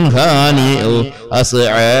سعيد هانئ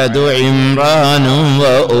أسعد عمران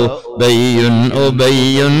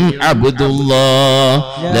أبي عبد الله.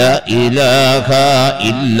 لا إله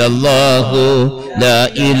إلا الله لا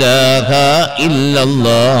إله إلا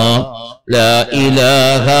الله لا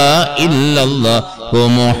إله إلا الله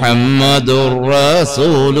محمد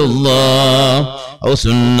رسول الله. أوس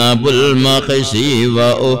أبو المخشي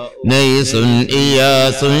وأنيس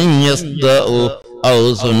إياس يصدأ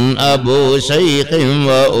أوس أبو شيخ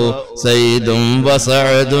وأسيد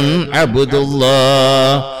وسعد عبد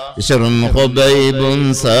الله. بشر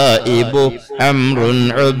خبيب سائب عمرو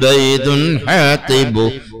عبيد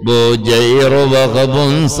حاتب بجير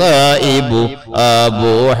وغب سائب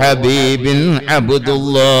أبو حبيب عبد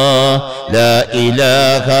الله. لا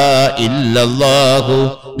إله إلا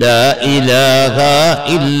الله لا إله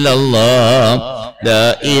إلا الله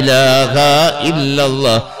لا إله إلا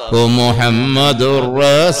الله محمد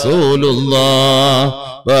رسول الله.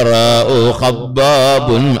 براء خباب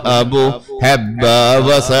أبو حبا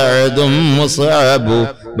وسعد مصعب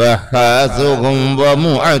بحاثهم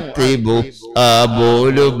ومعتب أبو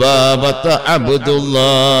لبابة عبد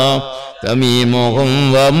الله.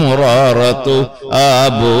 تميمهم ومرارة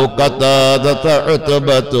أبو قتادة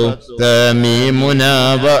عتبة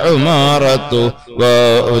تميمنا وعمارة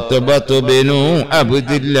وعتبة بن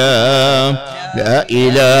عبد الله لا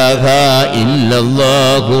إله إلا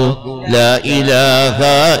الله لا إله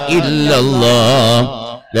إلا الله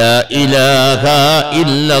لا إله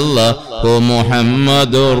إلا الله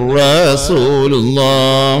محمد رسول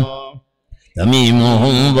الله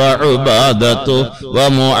تميمهم وعبادة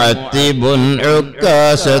ومعتب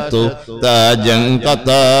عكاشة تاجا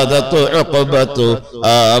قتادة عقبة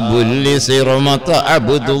أبو لسرمة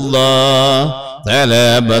عبد الله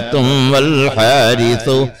ثلابة والحارث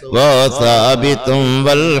وثابت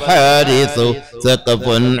والحارث سقف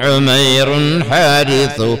عمير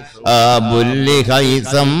حارث أبو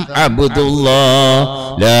لهيثم عبد الله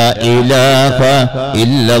لا إله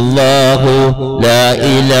إلا الله لا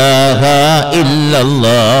إله إلا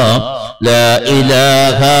الله لا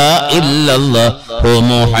إله إلا الله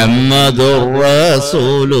محمد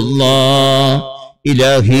رسول الله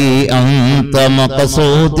إلهي أنت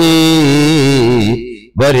مقصودي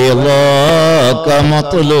برضاك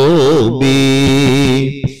مطلوبي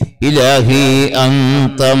إلهي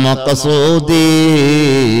أنت مقصودي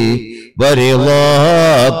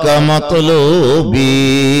برضاك مطلوبي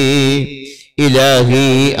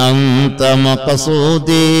إلهي أنت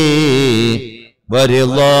مقصودي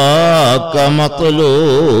برضاك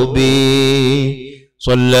مطلوبي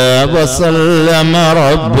صلى وسلم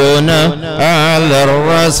ربنا على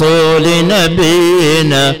الرسول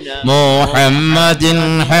نبينا محمد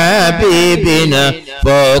حبيبنا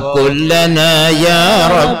فكلنا يا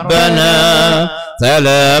ربنا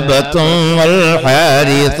ثلابة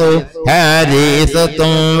والحارث حارثة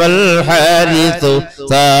والحارث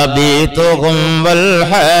ثابتهم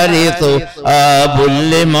والحارث أبو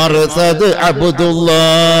لمرثد عبد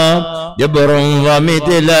الله جبر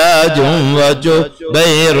ومدلاج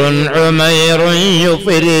وجبير عمير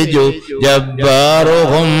يفرج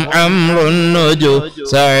جبارهم عمرو النجو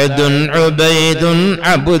سعد عبيد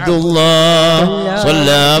عبد الله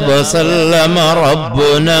صلى وسلم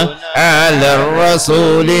ربنا على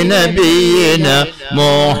الرسول نبينا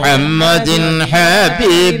محمد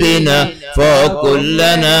حبيبنا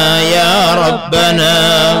فكلنا يا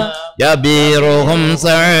ربنا يبيرهم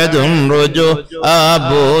سعد رجو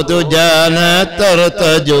أبو دجانة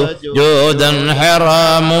ترتجو جودا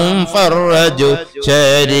حرام فرجو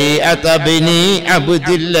شريعة بني عبد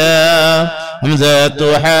الله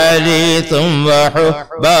همزة حارث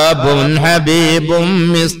وحباب حبيب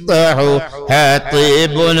مصطح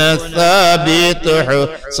حطيبنا الثابت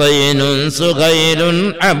حسين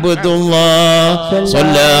سغيل عبد الله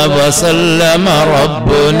صلى وسلم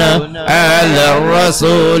ربنا على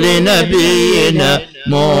الرسول نبينا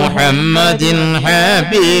محمد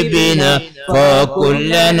حبيبنا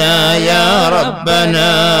فكلنا يا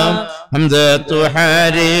ربنا همزة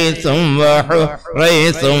حارث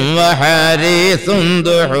وحريث وحارث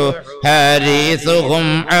ضحو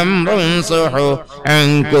حارثهم عمرو صحو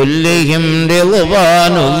عن كلهم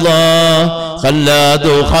رضوان الله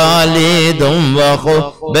خلاد خالد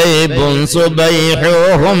وخبيب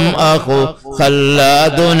صبيحهم أخو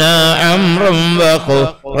خلادنا عمرو وخو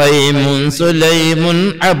ريم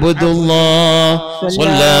سليم عبد الله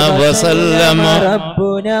صلى وسلم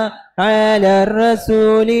ربنا على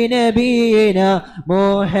الرسول نبينا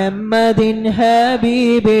محمد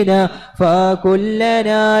حبيبنا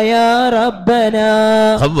فكلنا يا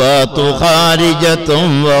ربنا خوات خارجة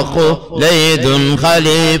وخليد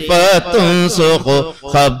خليفة سخ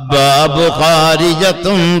خباب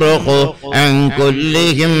خارجة رخ عن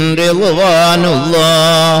كلهم رضوان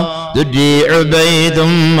الله دجي عبيد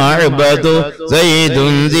معبد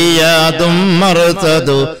زيد زياد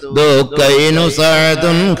مرتد دكين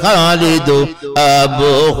سعد خالد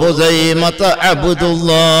أبو خزيمة عبد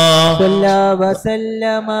الله صلى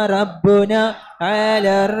وسلم ربنا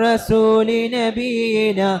على الرسول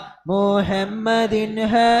نبينا محمد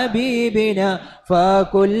حبيبنا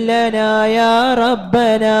فكلنا يا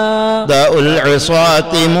ربنا داء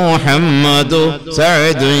العصاة محمد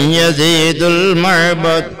سعد يزيد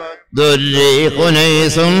المعبد ذري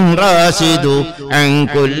خنيس راشد عن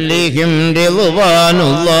كلهم رضوان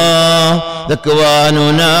الله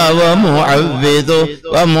ذكواننا ومعوذ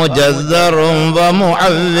ومجذر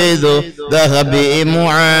ومعوذ ذهبي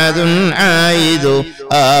معاذ عايد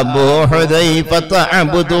أبو حذيفة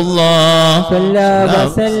عبد الله صلى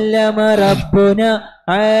وسلم ربنا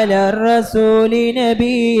على الرسول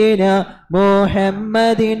نبينا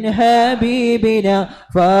محمد حبيبنا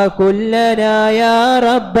فكلنا يا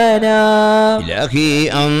ربنا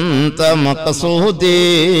إلهي أنت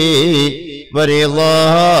مقصودي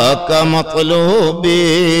ورضاك مطلوبي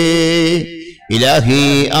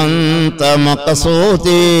إلهي أنت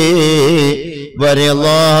مقصودي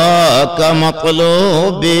ورضاك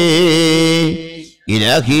مطلوبي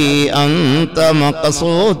إلهي أنت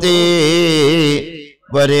مقصودي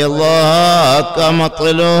ورضاك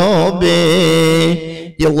مطلوبي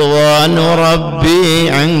رضوان ربي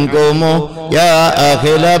عنكم يا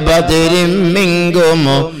أهل بدر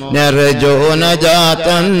منكم نرجو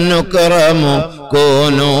نجاة نكرم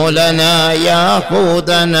كونوا لنا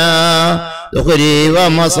ياقوتنا ذخري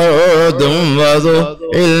ومسعود وذو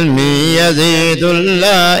علم يزيد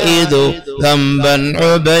اللائد ذنبا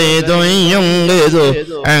عبيد ينقذ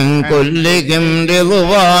عن كلهم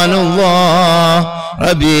رضوان الله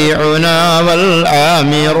ربيعنا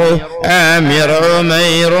والآمر آمر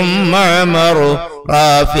عمير معمر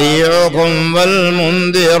رافيعكم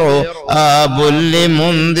والمنذر آب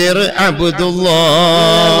لمنذر عبد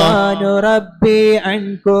الله ربي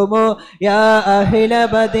عنكم يا أهل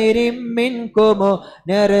بدر منكم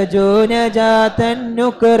نرجو نجاة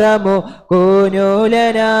نكرم كونوا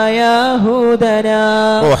لنا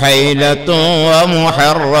يهودنا وحيلة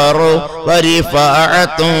ومحرر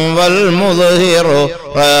ورفاعة والمظهر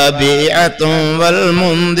ربيعة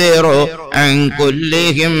والمنذر عن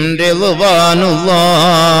كلهم رضوان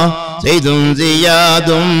الله زيد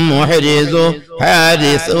زياد محرز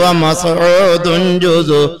حارث ومسعود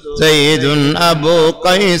جز زيد أبو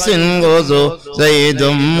قيس غز زيد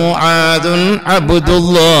معاذ عبد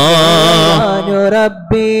الله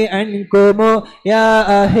ربي عنكم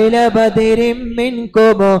يا أهل بدر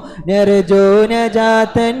منكم نرجو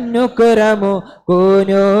نجاة نكرم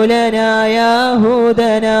كونوا لنا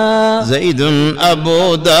يهودنا زيد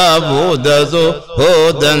أبو داود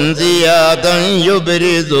زهودا زيادا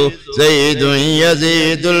يبرز زيد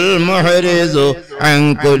يزيد المحرز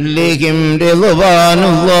عن كلهم رضوان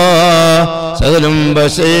الله سهل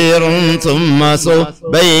بشير ثم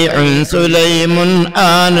بيع سليم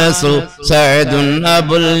آنس سعد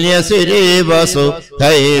أبو اليسريبس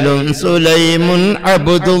خيل سليم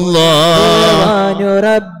عبد الله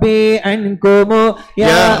ربي عنكم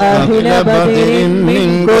يا أهل بدر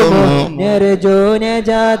منكم نرجو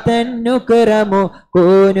نجاة نكرم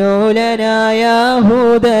كونوا لنا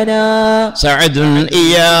يهودنا سعد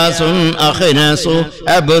إياس أخنس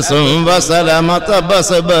أبس وسلمة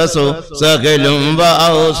بسبس سهل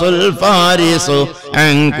وأوس الفارس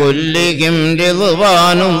عن كلهم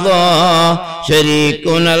رضوان الله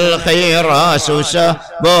شريكنا الخيراش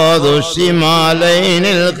شباذ الشمالين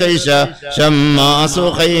الخشا شماس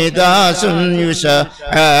خيداس يشا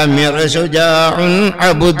عامر شجاع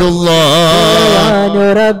عبد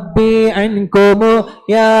الله ربي عنكم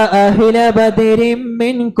يا أهل بدر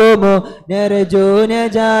منكم نرجو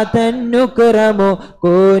نجاة نكرم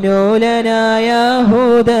كونوا لنا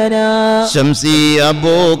يهودنا شمسي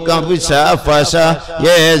أبوك بشافشا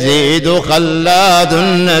يزيد خلاد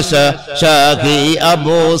النشا شاكي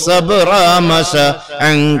أبو صبر مشى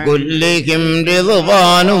عن كلهم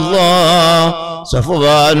رضوان الله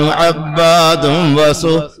صفوان عباد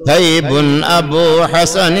وصهيب أبو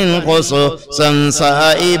حسن قصصا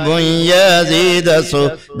صائب يزيد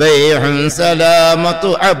بيع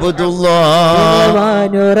سلامة عبد الله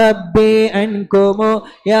ربي عنكم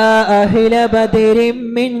يا أهل بدر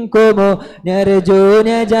منكم نرجو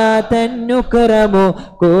نجاة نكرم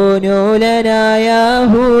كونوا لنا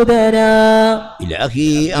يهودنا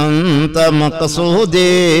إلهي أنت مقصودي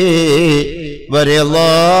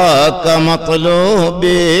ورضاك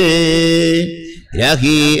مطلوبي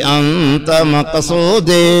إلهي أنت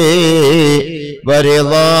مقصودي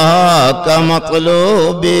ورضاك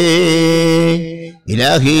مطلوبي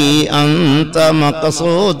إلهي أنت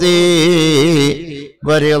مقصودي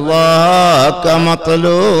ورضاك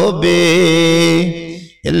مطلوبي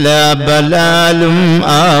എല്ലാ ബലാലും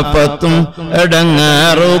ആപത്തും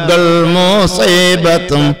ഇടങ്ങാറുകൾ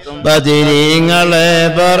മുസീബത്തും ബദിരീങ്ങളെ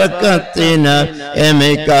ബർക്കത്തിനാൽ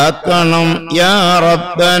എമിക്കാക്കണം യാ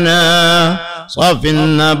റബ്ബന صف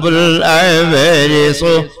النبو الأعوارس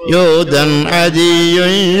يودا عدي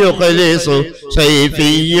يخلص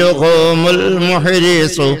سيفيهم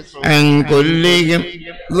المحرس عن كلهم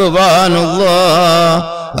ضبان الله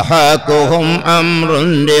ضحاكهم أمر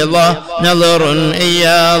رضا نظر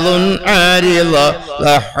إياض عارضا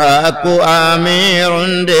ضحاك أمير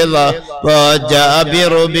رضا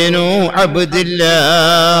وجابر بن عبد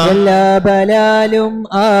الله എല്ലാ ബലാലും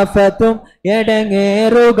ആഫത്തും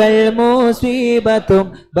എടങ്ങേറുകൾ മുസീബത്തും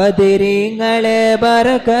ബദരീങ്ങളെ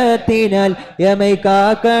ബറകത്തിനാൽ യമൈ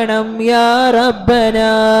കാക്കണം യാ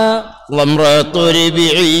റബ്ബനാ وامرأة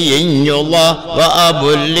ربيعي يلا وأبو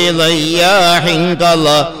لضياح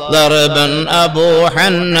قضى ضربا أبو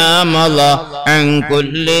حنا مضى عن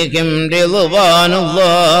كلهم رضوان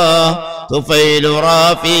الله طفيل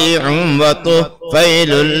رافع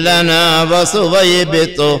وطفيل لنا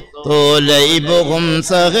وصويبط طوليبهم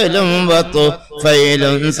سهل وطفيل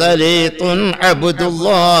سليط عبد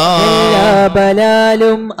الله എല്ലാ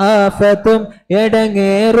ബലാലും ആഫത്തും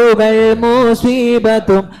എടങ്ങേറുകൾ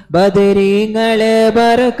മുസീബത്തും ബദരീങ്ങളെ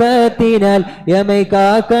ബറകത്തിനാൽ യമൈ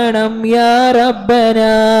കാക്കണം യാ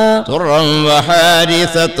റബ്ബനാ طرا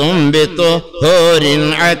وحارثة بطهور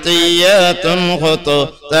عطيات خطو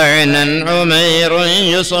طعنا عمير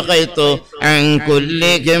يسخط عن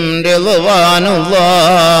كلهم رضوان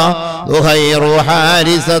الله غير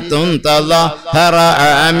حارثة تظهر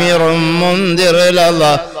عامر منذر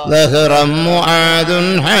لظى ظهرا معاذ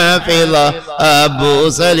حافظ أبو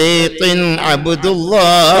سليط عبد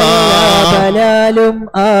الله ബലാലും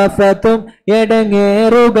ആഫത്തും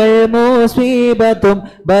എടങ്ങേറുകൾ മുസീബത്തും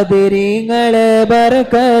ബദരീങ്ങളെ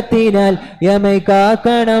ബറകത്തിനാൽ യമൈ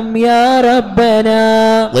കാക്കണം യാ റബ്ബനാ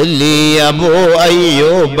ظلي أبو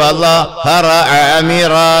أيوب ظهر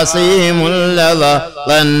عامر سيم لظى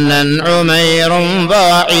ظنا عمير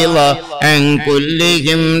باعظا عن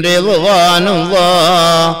كلهم رضوان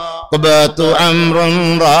الله عقبة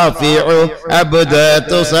عمرو رافع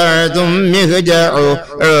عبدة سعد مهجع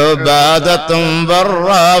عبادة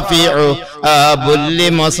والرافع أبو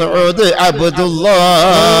لمسعود عبد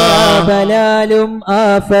الله ബലാലും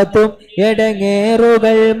ആഫത്തും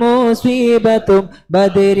എടങ്ങേറുകൾ മുസീബത്തും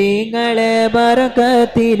ബദരീങ്ങളെ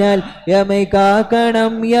ബറകത്തിനാൽ യമൈ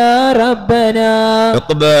കാക്കണം യാ റബ്ബനാ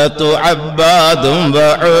عقبة عباد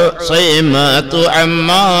وعصيمة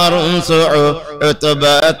عمار سعو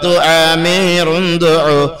عتبة عامر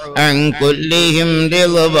دعو عن كلهم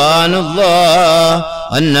رضوان الله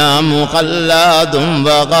النام خلاد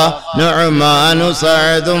بغى نعمان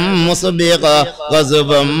سعد مسبقا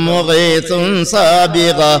غزبا مغيث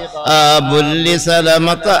سابقا أبو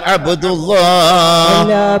لسلمة عبد الله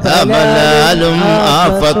بلال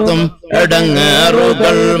آفة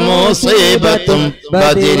എടങ്ങേറുകൾ മുസീബത്തും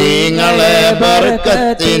ബദരീങ്ങളെ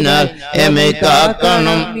ബർക്കത്തിനാൽ എമെ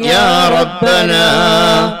കാക്കണം യാ റബ്ബനാ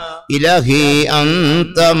ഇലാഹി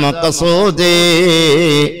അന്ത മഖ്സൂദി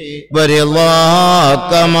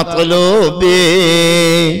വറിളാക മത്ലൂബി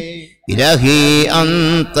ഇലാഹി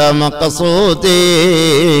അന്ത മഖ്സൂദി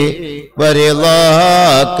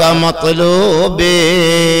വറിളാക മത്ലൂബി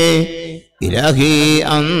إلهي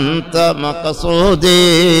أنت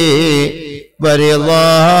مقصودي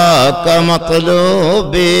ورضاك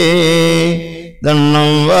مطلوبي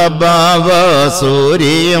ദണ്ണം വബാവ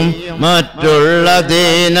സൂരിയും മറ്റുള്ള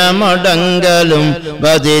ദീനമടങ്കലും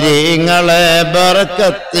ബദിരീങ്ങളെ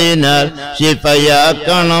ബർക്കത്തിനാൽ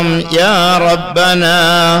ശിഫയാക്കണം യാ റബ്ബനാ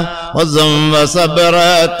വസും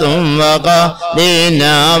വസബ്റത്തും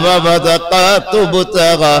വഖലീനാ വബദഖത്തു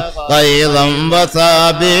ബുതഗ ഖൈദം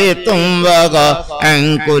വസാബിത്തും വഖ അൻ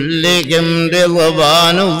കുല്ലിഹിം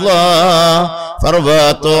റിദ്വാനുല്ലാഹ്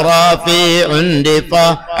فروة رافع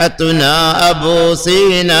رفاعتنا أبو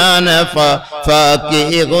سينان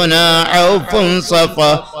فاكهنا عوف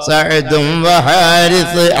صفا سعد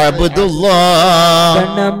وحارث عبد الله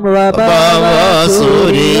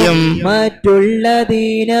وسوريم മറ്റുള്ള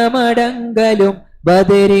ദീനമടങ്കലും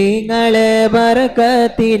ബദരീങ്ങളെ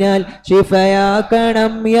ബറകത്തിനാൽ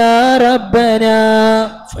ശിഫയാക്കണം യാ റബ്ബനാ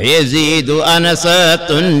فيزيد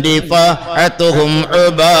أنسات رفاعتهم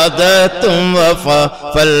عبادة وفا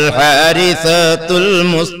فالحارثة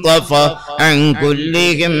المصطفى عن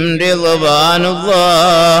كلهم رضوان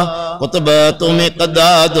الله قطبات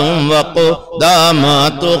مقداد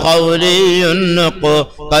وقدامات خولي النق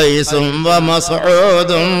قيس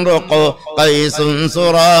ومسعود رق قيس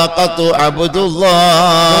سراقة عبد الله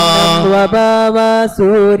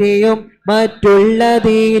സൂര്യയും മറ്റുള്ള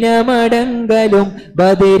ദീനമടങ്കലും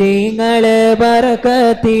ബദരീങ്ങളെ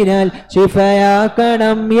ബറകത്തിനാൽ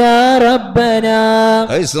ശിഫയാക്കണം യാ റബ്ബനാ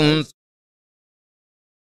قيس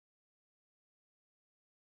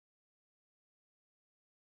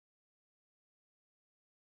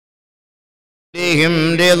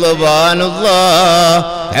كلهم رضوان الله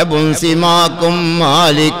أبو سماك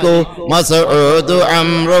مالك مسعود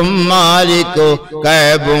عمرو مالك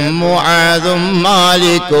كعب معاذ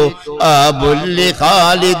مالك أبو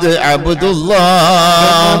لخالد عبد الله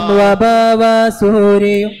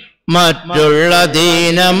മറ്റുള്ള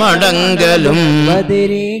ദീനമടങ്കലും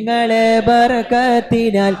ബദരീങ്ങളെ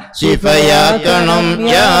ബറകത്തിനാൽ ശിഫയാക്കണം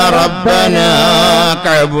യാ റബ്ബന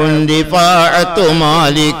കഅബുൻ ദിഫാഅതു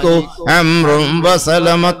മാലികു അംറും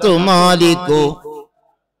വസലമതു മാലികു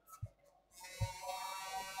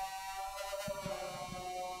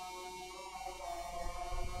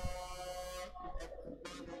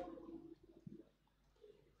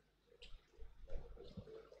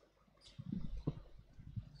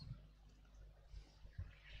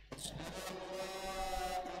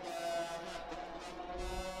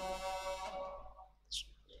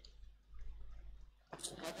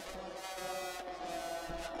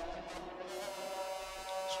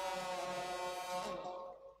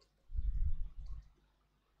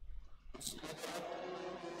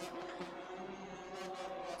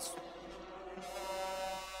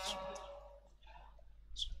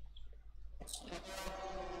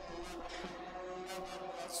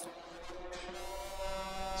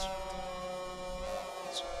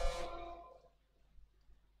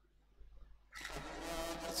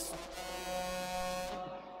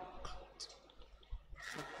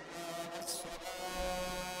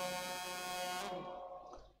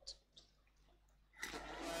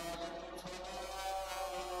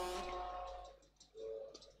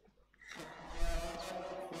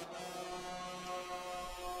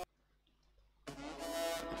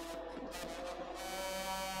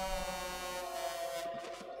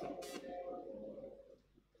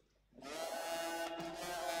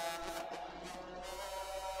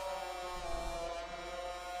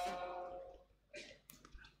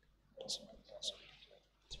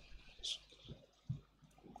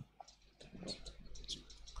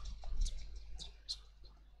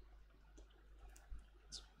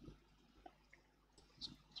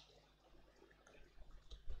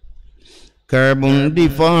كعب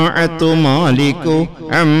دفاعة مالك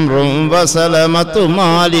عمرو وسلمة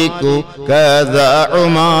مالك كذا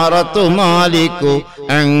عمارة مالك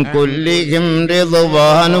عن كلهم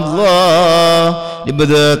رضوان الله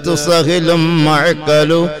لبذات سهل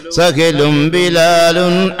معقل سهل بلال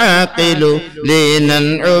عاقل لينا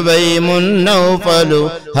عبيم نوفل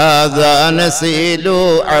هذا نسيل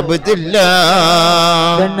عبد الله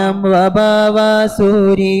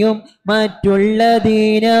സൂര്യയും മറ്റുള്ള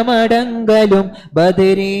ദീനമടങ്കലും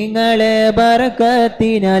ബദരീങ്ങളെ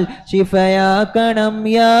ബറകത്തിനാൽ ശിഫയാക്കണം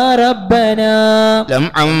യാ റബ്ബന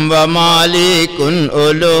ലംഅൻ വമാലികുൻ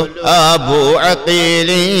ഉലു അബു അഖീൽ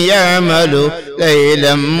യഅമലു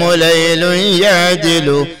ലൈലം മുലൈലുൻ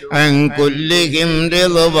യഅദിലു അൻ കുല്ലിഹിം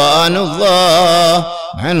റിദ്വാനുല്ലാഹ്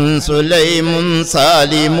عن سليم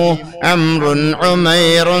سالم عمر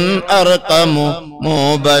عمير أرقم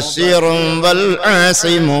مبشر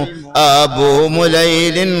والعاصم أبو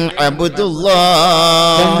مليل عبد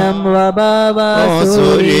الله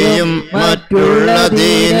സൂര്യയും മറ്റുള്ള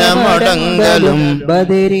ദീനമടങ്കലും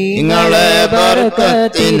നിങ്ങളെ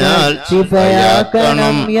ബർക്കത്തിനാൽ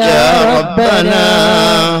ശിഫയാക്കണം യാ റബ്ബന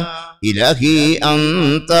ഇലാഹി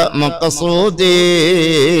അന്ത മഖ്സൂദി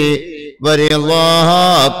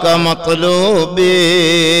ورضاك مطلوبي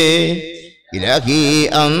إلهي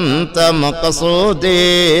أنت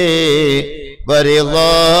مقصودي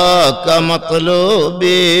ورضاك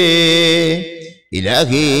مطلوبي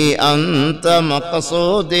إلهي أنت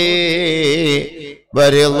مقصودي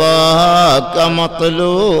ورضاك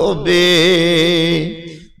مطلوبي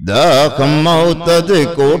ദാഹം മൗത്തത്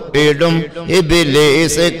കൂട്ടിടും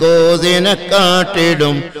ഇബ്ലീസ് കോതിനെ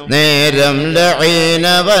കാട്ടിടും നേരം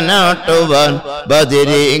ലഈനവനാട്ടുവാൻ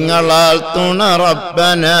ബദരീങ്ങളാൽ തുണ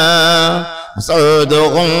റബ്ബന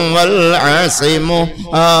സൗദുഹും വൽ ആസിമു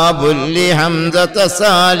ആബുല്ലി ഹംസത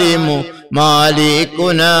സാലിമു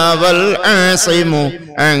مالكنا والعاصم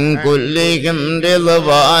عن كلهم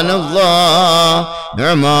رضوان الله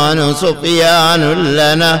نعمان سفيان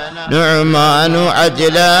لنا نعمان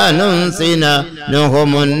عجلان سنا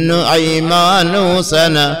نهم نعيمان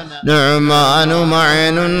سنا نعمان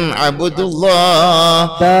معن عبد الله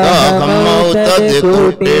ദാഹം മൗത്തത്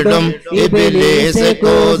കൂട്ടിടും ഇബ്ലീസ്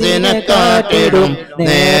കോതിനെ കാട്ടിടും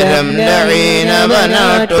നേരം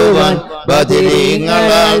ലഈനവനാട്ടുവാൻ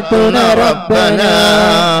ബദരീങ്ങളാൽ തുണ ربنا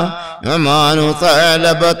نعمان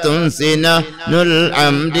ثعلبة سنان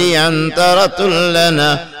العمد عنترة لنا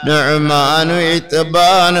نعمان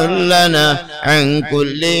عتبان لنا عن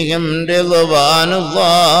كلهم رضوان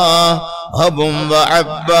الله هب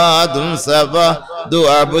وعباد سبا ذو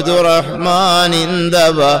عبد الرحمن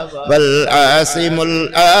ذبا والعاصم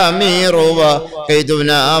الآمير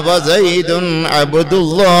وقيدنا وزيد عبد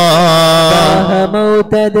الله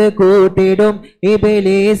മൗതദ് കൂട്ടിടും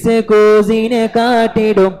ഇബ്ലീസ് കൂസിനെ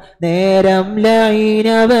കാട്ടിടും നേരം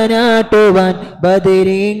ലഈനവനാട്ടുവാൻ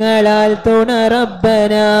ബദരീങ്ങളാൽ തുണ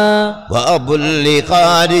റബ്ബന وأبو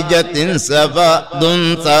لخارجة سفاد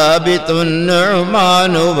ثابت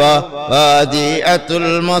النعمان واديعة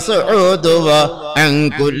المسعود وعن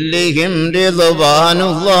كلهم رضوان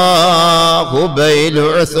الله هبيل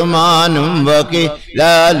عثمان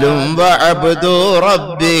وكلال وعبد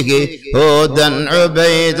ربه هودا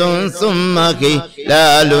عبيد ثم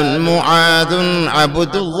كلال معاذ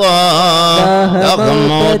عبد الله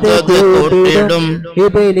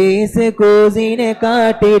ഇബ്ലീസ് കൂസിനെ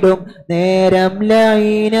കാട്ടിടും നേരം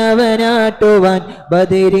ലഈനവനാട്ടുവാൻ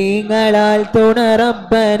ബദരീങ്ങളാൽ തുണ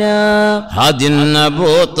റബ്ബന هادٍ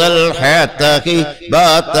أبو طلحة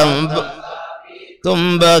باتا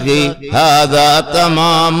تنبغي هذا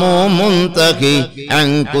تمام منتهي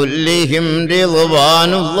عن كلهم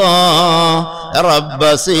رضوان الله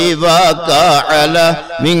رب سواك على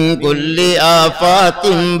من كل آفات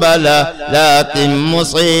بلات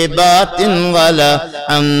مصيبات ولا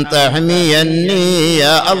أن تحميني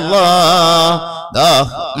يا الله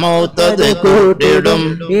മൗതദ് കൂട്ടിടും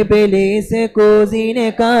ഇബ്ലീസ് കൂസിനെ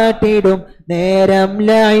കാട്ടിടും നേരം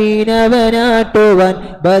ലഈനവനാട്ടുവാൻ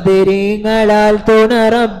ബദരീങ്ങളാൽ തുണ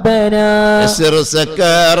റബ്ബന يسر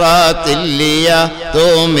سكرات الليا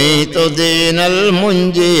توميت دين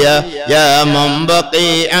المنجية يا من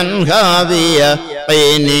بقي عن هاوية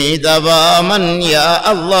قيني دواما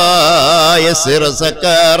يا الله يسر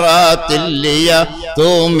سكرات الليا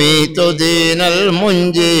توميت دين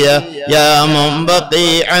المنجية يا من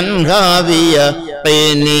بقي عن هاوية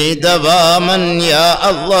قيني دواما يا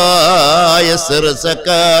الله يسر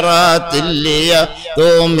سكرات الليا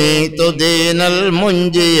توميت دين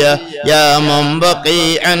المنجية يا من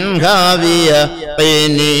بقي عن هاوية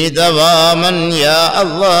قيني دواما يا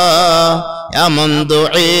الله يا من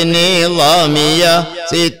دعيني ضامية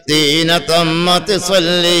 60 تمت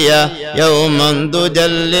صلية يوما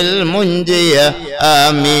دجل المنجية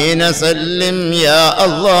آمين سلم يا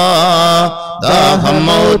الله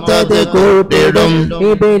മൗതദ് കൂട്ടിടും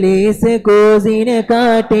ഇബ്ലീസ് കൂസിനെ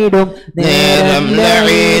കാട്ടിടും നേരം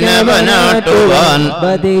ലഈനവനാട്ടുവാൻ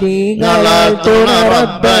ബദരീങ്ങളാൽ തുണ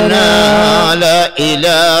റബ്ബന ലാ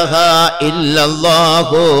ഇലാഹ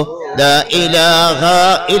ഇല്ലല്ലാഹു ലാ ഇലാഹ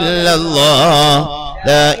ഇല്ലല്ലാഹ്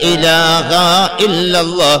لا إله إلا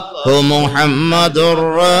الله محمد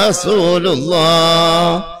رسول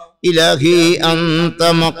الله إلهي أنت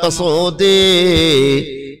مقصودي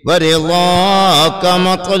ورضاك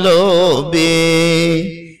مطلوبي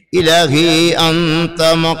إلهي أنت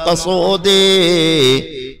مقصودي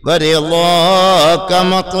ورضاك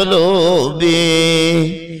مطلوبي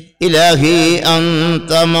إلهي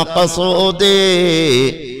أنت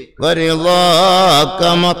مقصودي ورضاك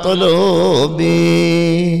مطلوبي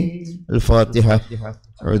الفاتحة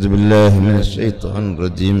أعوذ بالله من الشيطان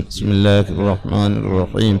الرجيم بسم الله الرحمن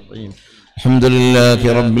الرحيم الحمد لله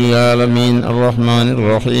رب العالمين الرحمن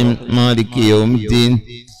الرحيم مالك يوم الدين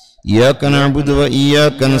إياك نعبد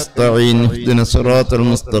وإياك نستعين اهدنا الصراط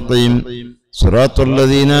المستقيم صراط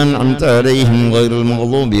الذين أنعمت عليهم غير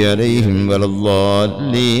المغضوب عليهم ولا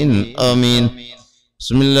الضالين آمين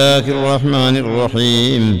بسم الله الرحمن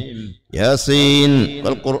الرحيم ياسين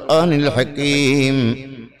والقرآن الحكيم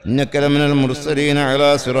إنك لمن المرسلين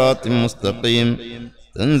على صراط مستقيم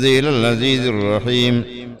تنزيل العزيز الرحيم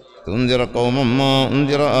تنذر قوما ما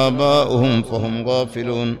أنذر آباؤهم فهم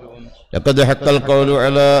غافلون لقد حق القول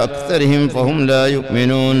على أكثرهم فهم لا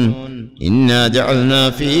يؤمنون إنا جعلنا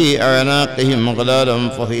في أعناقهم أغلالا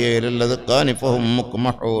فهي إلى الأذقان فهم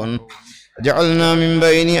مقمحون جعلنا من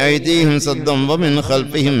بين أيديهم سدا ومن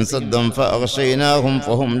خلفهم سدا فأغشيناهم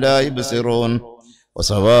فهم لا يبصرون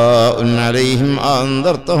وسواء عليهم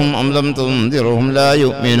أنذرتهم أم لم تنذرهم لا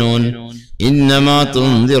يؤمنون إنما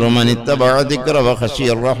تنذر من اتبع ذكر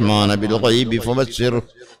وخشي الرحمن بالغيب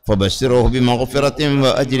فبشره بمغفرة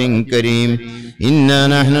وأجر كريم إنا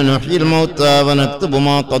نحن نحيي الموتى ونكتب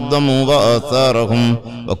ما قدموا وآثارهم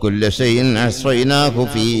وكل شيء أحصيناه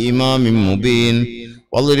في إمام مبين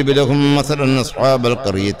واضرب لهم مثلا أصحاب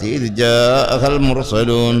القرية إذ جاءها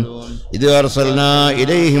المرسلون إذ أرسلنا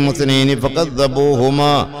إليهم 2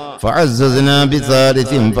 فكذبوهما فعززنا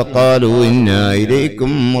بثالث فقالوا إنا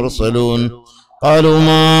إليكم مرسلون قالوا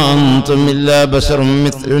ما أنتم إلا بشر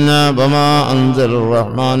مثلنا وما أنزل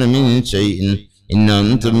الرحمن من شيء إن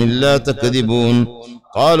أنتم إلا تكذبون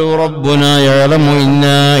قالوا ربنا يعلم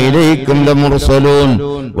إنا إليكم لمرسلون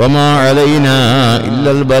وما علينا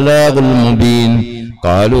إلا البلاغ المبين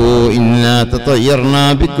قالوا إنا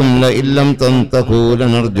تطيرنا بكم لئن لم تنتهوا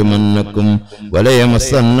لنرجمنكم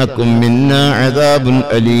وليمسنكم منا عذاب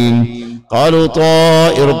أليم قالوا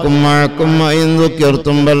طائركم معكم وإن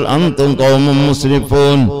ذكرتم بل أنتم قوم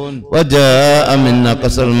مسرفون وجاء من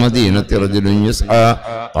أقصى المدينة رجل يسعى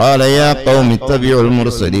قال يا قوم اتبعوا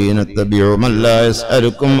المرسلين اتبعوا من لا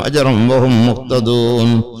يسألكم أجرا وهم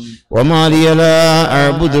مهتدون وما لي لا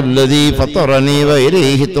أعبد الذي فطرني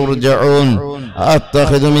وإليه ترجعون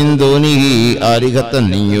أتخذ من دونه آلهة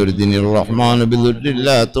إن يردني الرحمن بضر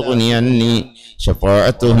لا تغني عني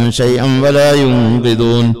شفاعتهم شيئا ولا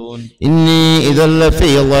ينقذون إني إذا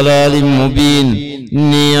لفي ضلال مبين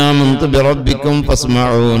إني آمنت بربكم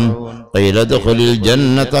فاسمعون قيل ادخل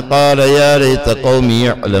الجنة قال يا ليت قومي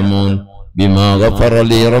يعلمون بما غفر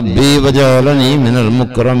لي ربي وجعلني من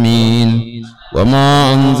المكرمين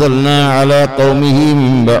وما أنزلنا على قومه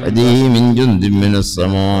من بعده من جند من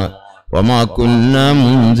السماء وما كنا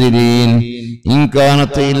منزلين إن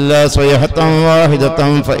كانت إلا صيحة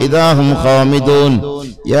واحدة فإذا هم خامدون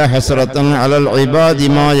يا حسرة على العباد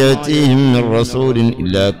ما يأتيهم من رسول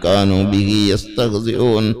إلا كانوا به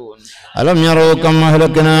يستهزئون ألم يروا كم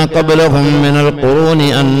أهلكنا قبلهم من القرون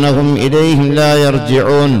أنهم إليهم لا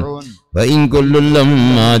يرجعون فإن كل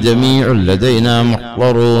لما جميع لدينا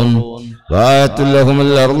محضرون وآية لهم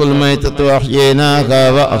الأرض الميتة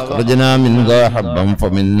وأحييناها وأخرجنا منها حبا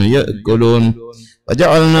فمنه يأكلون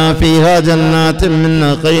وجعلنا فيها جنات من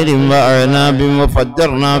نخيل وأعناب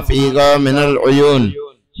وفجرنا فيها من العيون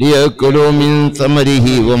ليأكلوا من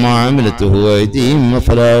ثمره وما عملته أيديهم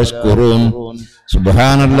أفلا يشكرون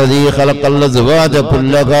سبحان الذي خلق الأزواج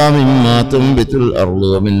كلها مما تنبت الأرض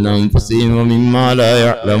ومن أنفسهم ومما لا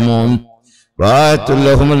يعلمون وآية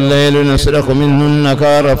لهم الليل نسلخ منه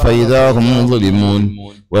النهار فإذا هم مظلمون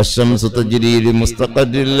والشمس تجري لمستقر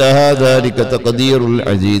لها ذلك تقدير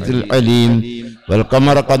العزيز العليم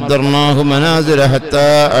والقمر قدرناه منازل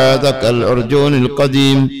حتى عاد كالعرجون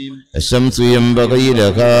القديم الشمس ينبغي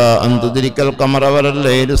لها أن تدرك القمر ولا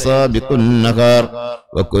الليل سابق النهار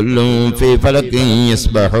وكل في فلك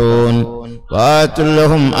يسبحون وآية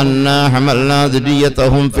لهم أنا حملنا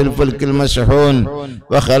ذريتهم في الفلك المشحون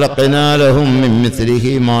وخلقنا لهم من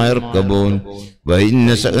مثله ما يركبون وإن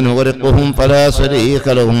نشأ نغرقهم فلا صريخ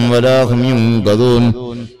لهم ولا هم ينقذون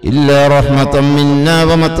إلا رحمة منا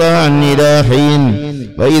ومتاعا إلى حين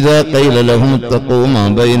وإذا قيل لهم اتقوا ما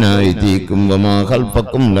بين أيديكم وما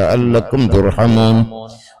خلفكم لعلكم ترحمون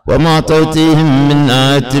وما تأتيهم من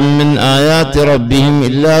آية من آيات ربهم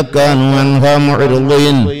إلا كانوا عنها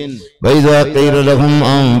معرضين وإذا قيل لهم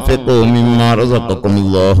أنفقوا مما رزقكم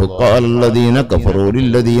الله قال الذين كفروا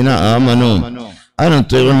للذين آمنوا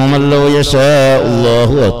أنطعم من لو يشاء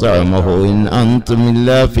الله أطعمه إن أنتم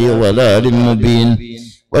إلا في ضلال مبين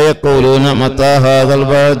ويقولون متى هذا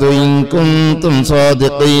الوعد إن كنتم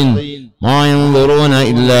صادقين ما ينظرون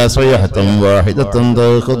إلا صيحة واحدة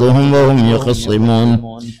تأخذهم وهم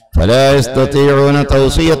يخصمون فلا يستطيعون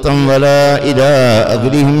توصية ولا إلى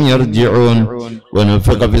أهلهم يرجعون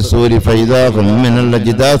ونفخ في الصور فإذا هم من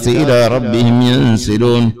الأجداث إلى ربهم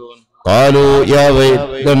ينسلون قالوا يا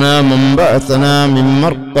ويلنا من بعثنا من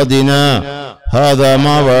مرقدنا هذا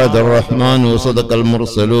ما وعد الرحمن وصدق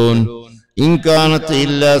المرسلون إن كانت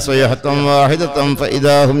إلا صيحة واحدة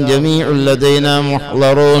فإذا هم جميع لدينا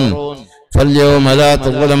محضرون فاليوم لا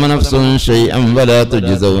تظلم نفس شيئا ولا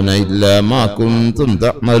تجزون إلا ما كنتم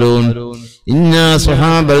تعملون إنا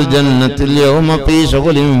أصحاب الجنة اليوم في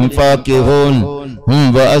شغل فاكهون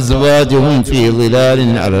هم وأزواجهم في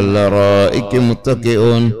ظلال على الأرائك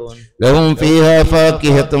متكئون لهم فيها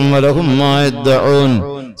فاكهة ولهم ما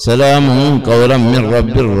يدعون سلام قولا من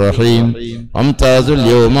رب رحيم وامتازوا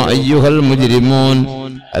اليوم أيها المجرمون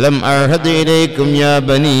ألم أعهد إليكم يا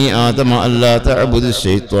بني آدم ألا تعبدوا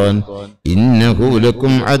الشيطان إنه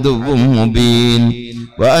لكم عدو مبين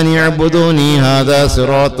وأن اعبدوني هذا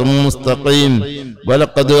صراط مستقيم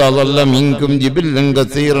ولقد أضل منكم جبلا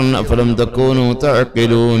كثيرا أفلم تكونوا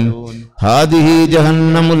تعقلون هذه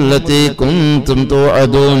جهنم التي كنتم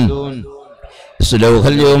توعدون اصلوها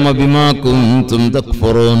اليوم بما كنتم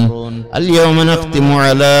تكفرون اليوم نختم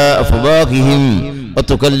على أفواههم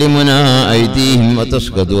وتكلمنا أيديهم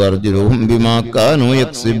وتشهد أرجلهم بما كانوا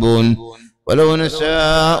يكسبون ولو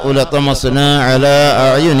نشاء لطمسنا على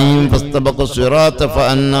أعينهم فاستبقوا الصراط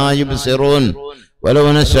فأنى يبصرون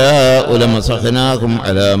ولو نشاء لمسخناهم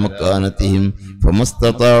على مكانتهم فما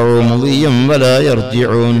استطاعوا مضيا ولا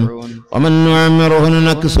يرجعون ومن نعمره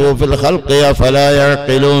ننكسه في الخلق أفلا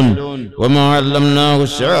يعقلون وما علمناه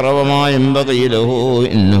الشعر وما ينبغي له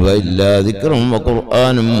إن هو إلا ذكر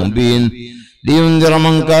وقرآن مبين لينذر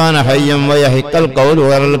من كان حيا ويحق القول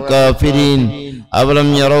على الكافرين أولم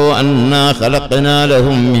يروا أنا خلقنا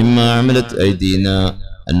لهم مما عملت أيدينا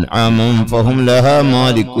أنعاما فهم لها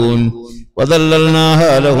مالكون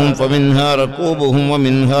وذللناها لهم فمنها ركوبهم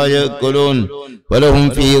ومنها يأكلون ولهم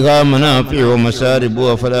فيها منافع ومشارب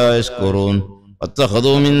أفلا يشكرون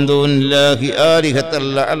واتخذوا من دون الله آلهة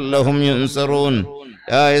لعلهم ينصرون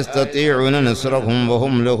لا يستطيعون نصرهم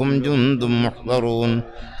وهم لهم جند محضرون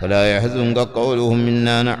فلا يحزنك قولهم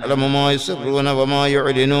إنا نعلم ما يسرون وما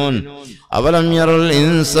يعلنون أولم يرى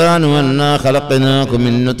الإنسان أنا خلقناكم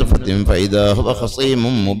من نطفة فإذا هو خصيم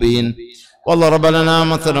مبين وضرب لنا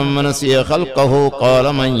مثلا ونسي خلقه قال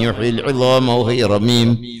من يحيي العظام وهي رميم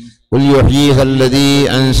قل يحييها الذي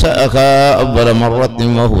أنشأها أول مرة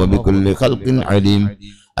وهو بكل خلق عليم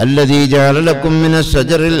الذي جعل لكم من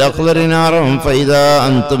الشجر الأخضر نارا فإذا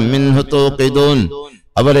أنتم منه توقدون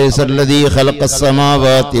أوليس الذي خلق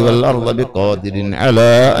السماوات والأرض بقادر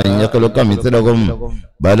على أن يخلق مثلهم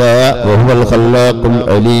بلى وهو الخلاق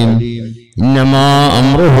العليم إنما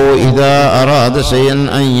أمره إذا أراد شيئا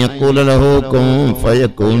أن يقول له كن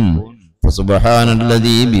فيكون فسبحان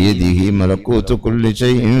الذي بيده ملكوت كل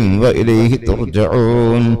شيء وإليه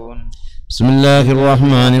ترجعون بسم الله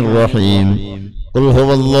الرحمن الرحيم قل هو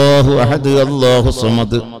الله أحد الله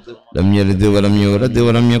الصمد لم يلد ولم يولد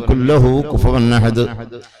ولم يكن له كفوا أحد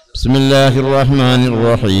بسم الله الرحمن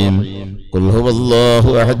الرحيم قل هو الله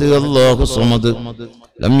أحد الله الصمد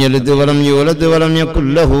لم يلد ولم يولد ولم يكن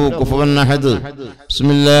له كفوا أحد بسم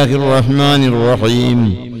الله الرحمن الرحيم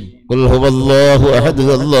قل هو الله أحد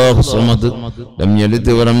الله الصمد لم يلد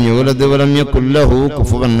ولم يولد ولم يكن له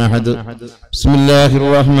كفوا أحد بسم الله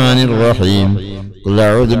الرحمن الرحيم قل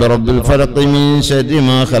أعوذ برب الفلق من شر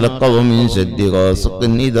ما خلق ومن شر غاسق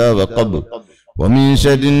إذا وقب ومن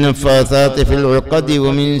شر النفاثات في العقد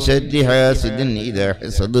ومن شر حاسد إذا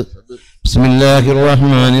حسد بسم الله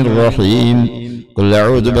الرحمن الرحيم قل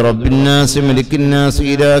أعوذ برب الناس ملك الناس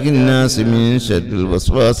إله الناس من شر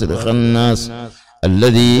الوسواس الخناس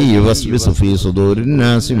الذي يوسوس في صدور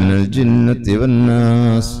الناس من الجنة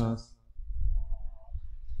والناس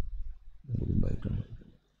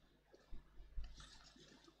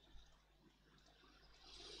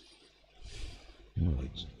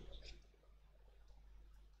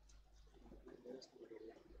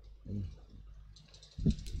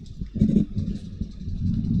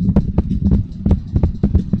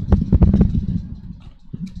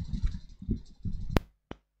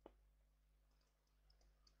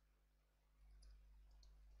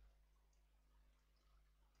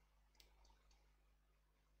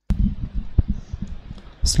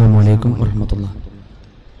അസ്സലാമു അലൈക്കും വറഹ്മത്തുള്ളാഹി.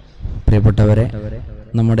 പ്രിയപ്പെട്ടവരെ,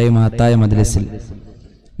 നമ്മുടെ ഈ മഹത്തായ മജ്ലിസിൽ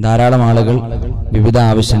ധാരാളം ആളുകൾ വിവിധ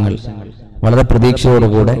ആവശ്യങ്ങൾ വളരെ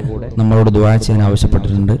പ്രതീക്ഷയോടുകൂടെ നമ്മളോട് ദുആ ചെയ്യാൻ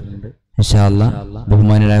ആവശ്യപ്പെട്ടിട്ടുണ്ട്. ഇൻഷാ അല്ലാഹ്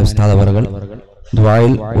ബഹുമാന്യരായ ഉസ്താദ് അവറുകൾ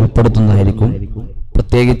ദുആയിൽ ഉൾപ്പെടുത്തുന്നതായിരിക്കും.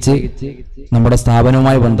 പ്രത്യേകിച്ച് നമ്മുടെ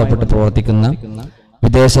സ്ഥാപനവുമായി ബന്ധപ്പെട്ട് പ്രവർത്തിക്കുന്ന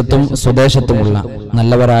വിദേശത്തും സ്വദേശത്തുമുള്ള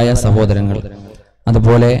നല്ലവരായ സഹോദരങ്ങൾ,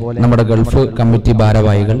 അതുപോലെ നമ്മുടെ ഗൾഫ് കമ്മിറ്റി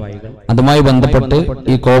ഭാരവാഹികൾ, അതുമായി ബന്ധപ്പെട്ട്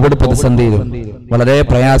ഈ കോവിഡ് പ്രതിസന്ധിയിലും വളരെ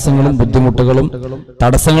പ്രയാസങ്ങളും ബുദ്ധിമുട്ടുകളും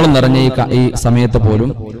തടസ്സങ്ങളും നിറഞ്ഞ ഈ സമയത്ത് പോലും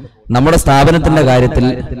നമ്മുടെ സ്ഥാപനത്തിന്റെ കാര്യത്തിൽ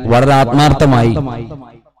വളരെ ആത്മാർത്ഥമായി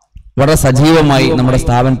വളരെ സജീവമായി നമ്മുടെ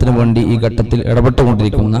സ്ഥാപനത്തിന് വേണ്ടി ഈ ഘട്ടത്തിൽ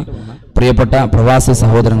ഇടപെട്ടുകൊണ്ടിരിക്കുന്ന പ്രിയപ്പെട്ട പ്രവാസി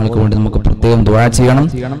സഹോദരങ്ങൾക്ക് വേണ്ടി നമുക്ക് പ്രത്യേകം ദുആ ചെയ്യണം.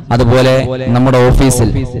 അതുപോലെ നമ്മുടെ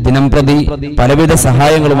ഓഫീസിൽ ദിനംപ്രതി പലവിധ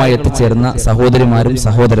സഹായങ്ങളുമായി എത്തിച്ചേരുന്ന സഹോദരിമാരും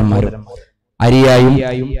സഹോദരന്മാരും അരിയായും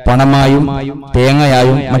പണമായും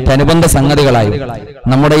തേങ്ങയായും മറ്റനുബന്ധ സംഗതികളായും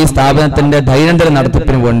നമ്മുടെ ഈ സ്ഥാപനത്തിന്റെ ദൈനംദിന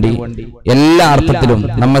നടത്തിപ്പിന് വേണ്ടി എല്ലാ അർത്ഥത്തിലും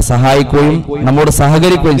നമ്മെ സഹായിക്കുകയും നമ്മോട്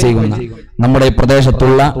സഹകരിക്കുകയും ചെയ്യുന്ന നമ്മുടെ ഈ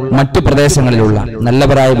പ്രദേശത്തുള്ള മറ്റു പ്രദേശങ്ങളിലുള്ള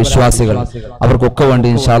നല്ലവരായ വിശ്വാസികൾ, അവർക്കൊക്കെ വേണ്ടി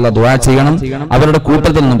ഇൻഷാ അല്ലാഹ് ദുആ ചെയ്യണം. അവരുടെ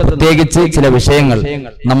കൂട്ടത്തിൽ നിന്നും പ്രത്യേകിച്ച് ചില വിഷയങ്ങൾ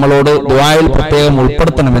നമ്മളോട് ദുആയിൽ പ്രത്യേകം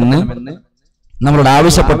ഉൾപ്പെടുത്തണമെന്ന് നമ്മളോട്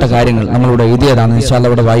ആവശ്യപ്പെട്ട കാര്യങ്ങൾ നമ്മളുടെ എഴുതിയതാണ്. ഇൻഷാ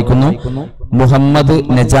അല്ലാഹ് ഇവിടെ വായിക്കുന്നു. മുഹമ്മദ്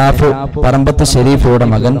നജാഫ് പറമ്പത്ത് ഷെരീഫയുടെ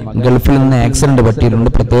മകൻ ഗൾഫിൽ നിന്ന് ആക്സിഡന്റ് പറ്റിയിട്ടുണ്ട്,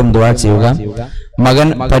 പ്രത്യേകം ദുആ ചെയ്യുക. മകൻ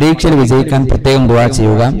പരീക്ഷയിൽ വിജയിക്കാൻ പ്രത്യേകം ദുആ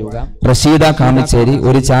ചെയ്യുക. റഷീദ കാമിച്ചേരി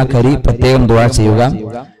ഒരു ചാക്കരി പ്രത്യേകം ദുആ ചെയ്യുക.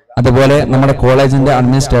 അതുപോലെ നമ്മുടെ കോളേജിന്റെ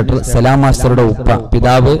അഡ്മിനിസ്ട്രേറ്റർ സലാം മാസ്റ്ററുടെ ഉപ്പ,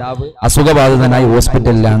 പിതാവ് അസുഖബാധിതനായി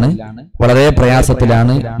ഹോസ്പിറ്റലിലാണ്, വളരെ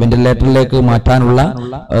പ്രയാസത്തിലാണ്, വെന്റിലേറ്ററിലേക്ക് മാറ്റാനുള്ള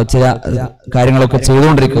ചില കാര്യങ്ങളൊക്കെ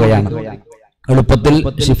ചെയ്തുകൊണ്ടിരിക്കുകയാണ്. എളുപ്പത്തിൽ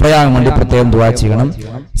ഷിഫയാകാൻ വേണ്ടി പ്രത്യേകം ദുആ ചെയ്യണം.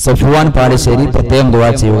 സഫ്വാൻ പാലശ്ശേരി പ്രത്യേകം ദുആ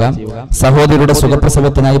ചെയ്യുക. സഹോദരിയുടെ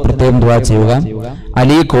സുഖപ്രസവത്തിനായി പ്രത്യേകം ദുആ ചെയ്യുക.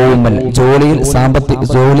 അലി കോവുമ്മൽ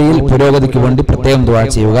ജോലിയിൽ പുരോഗതിക്ക് വേണ്ടി പ്രത്യേകം ദുആ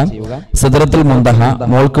ചെയ്യുക. സിദ്റത്തുൽ മുന്തഹ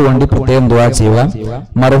മോൾക്ക് വേണ്ടി പ്രത്യേകം ദുആ ചെയ്യുക.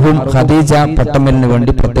 മർഹൂം ഖദീജ പട്ടമ്മലിന്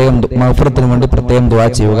വേണ്ടി പ്രത്യേകം മഗ്ഫിറത്തിന് വേണ്ടി പ്രത്യേകം ദുആ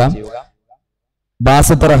ചെയ്യുക.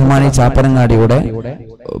 ബാസിത്ത് റഹ്മാനി ചാപ്പനങ്ങാടിയുടെ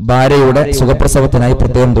ഭാര്യയുടെ സുഖപ്രസവത്തിനായി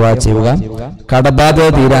പ്രത്യേകം ദുആ ചെയ്യുക. കടബാധ്യത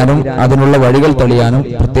തീരാനും അതിനുള്ള വഴികൾ തെളിയാനും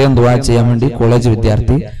പ്രത്യേകം ദുആ ചെയ്യാൻ വേണ്ടി കോളേജ്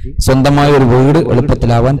വിദ്യാർത്ഥി സ്വന്തമായ ഒരു വീട്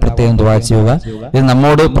എളുപ്പത്തിലാവാൻ പ്രത്യേകം ദുആ ചെയ്യുക. ഇത്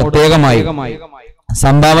നമ്മോട് പ്രത്യേകമായി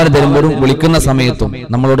സംഭാവന തരുമ്പോഴും വിളിക്കുന്ന സമയത്തും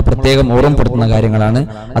നമ്മളോട് പ്രത്യേകം ഓർമ്മപ്പെടുത്തുന്ന കാര്യങ്ങളാണ്.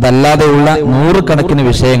 അതല്ലാതെയുള്ള നൂറുകണക്കിന്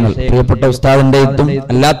വിഷയങ്ങൾ പ്രിയപ്പെട്ട ഉസ്താദിന്റെയും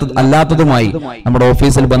അല്ലാത്തതുമായി നമ്മുടെ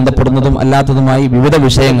ഓഫീസിൽ ബന്ധപ്പെടുന്നതും അല്ലാത്തതുമായി വിവിധ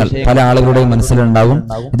വിഷയങ്ങൾ പല ആളുകളുടെയും മനസ്സിലുണ്ടാകും.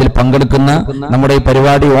 ഇതിൽ പങ്കെടുക്കുന്ന നമ്മുടെ ഈ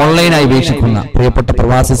പരിപാടി ഓൺലൈനായി വീക്ഷിക്കുന്ന പ്രിയപ്പെട്ട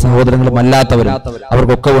പ്രവാസി സഹോദരങ്ങളും അല്ലാത്തവരും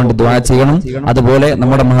അവർക്കൊക്കെ വേണ്ടി ദുആ ചെയ്യണം. അതുപോലെ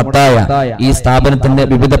നമ്മുടെ മഹത്തായ ഈ സ്ഥാപനത്തിന്റെ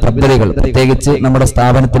വിവിധ പദ്ധതികൾ, പ്രത്യേകിച്ച് നമ്മുടെ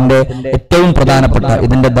സ്ഥാപനത്തിന്റെ ഏറ്റവും പ്രധാനപ്പെട്ട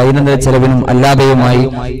ഇതിന്റെ ദൈനംദിന ചെലവിനും അല്ലാതെയും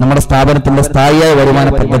നമ്മുടെ സ്ഥാപനത്തിന്റെ സ്ഥായിയായ വരുമാന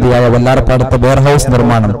പദ്ധതിയായ വല്ലാർപാടത്തെ വെയർഹൌസ്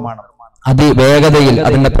നിർമ്മാണം അതിവേഗതയിൽ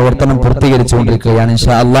അതിന്റെ പ്രവർത്തനം പൂർത്തീകരിച്ചുകൊണ്ടിരിക്കുകയാണ്.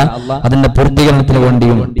 ഇൻഷാ അല്ലാഹ് അതിന്റെ പൂർത്തീകരണത്തിന്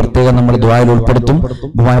വേണ്ടിയും പ്രത്യേകം നമ്മൾ ദുആയിൽ ഉൾപ്പെടുത്തും.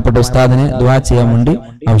 ബഹുമാനപ്പെട്ട ഉസ്താദിനെ ദുആ ചെയ്യാൻ വേണ്ടി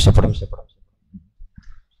ആവശ്യപ്പെടും.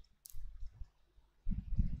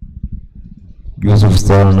 യൂസുഫ്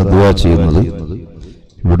ഉസ്താദാണ് ദുആ ചെയ്യുന്നത്.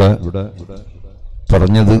 ഇവിടെ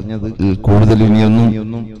പറഞ്ഞത് കൂടുതൽ ഇനിയൊന്നും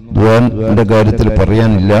ദുആന്റെ കാര്യത്തിൽ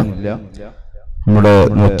പറയാനില്ല. നമ്മുടെ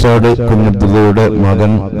മൊച്ചാട് കുഞ്ഞബ്ദുള്ളയുടെ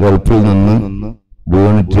മകൻ ഗൾഫിൽ നിന്ന്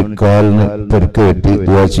വീണിട്ട് കാലിന് പരിക്ക് പറ്റി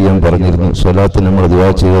ദുആ ചെയ്യാൻ പറഞ്ഞിരുന്നു. സ്വലാത്ത് നമ്മൾ ദുആ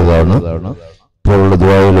ചെയ്തതാണ്. ഇപ്പോഴുള്ള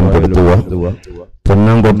ദുആയിലും പെടുത്തുക.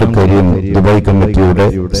 പൊന്നാങ്കോട്ട് കരീം ദുബായ് കമ്മിറ്റിയുടെ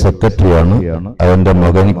സെക്രട്ടറിയാണ്. അവന്റെ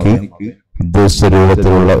മകനിക്ക് ഉദ്ദേശിച്ച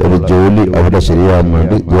രൂപത്തിലുള്ള ഒരു ജോലി അവിടെ ശരിയാകാൻ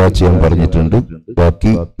വേണ്ടി ദുആ ചെയ്യാൻ പറഞ്ഞിട്ടുണ്ട്.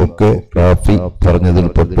 ബാക്കി ഒക്കെ റാഫി പറഞ്ഞതിൽ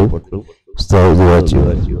പെട്ടു. ഉസ്താദ് ദുആ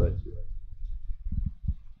ചെയ്യുക.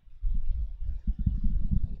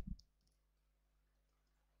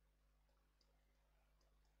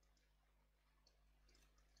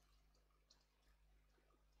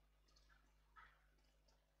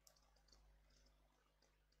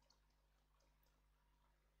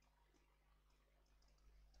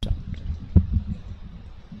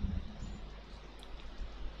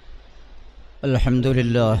 الحمد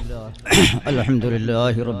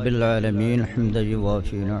لله رب العالمين حمدا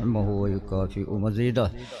يوافي نعمه ويكافئ مزيده.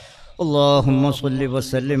 اللهم صل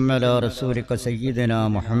وسلم على رسولك سيدنا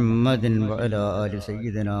محمد وعلى آل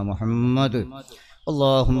سيدنا محمد.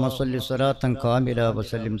 اللهم صل صلاة كاملة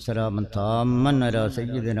وسلم سلاما تاما على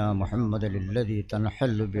سيدنا محمد الذي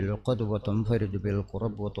تنحل بالعقد وتنفرد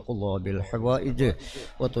بالقرب وتقضى بالحوائج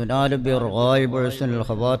وتنال بالرغائب وحسن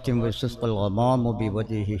الخواتم ويستسقى الغمام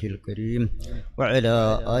بوجهه الكريم وعلى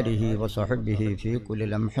آله وصحبه في كل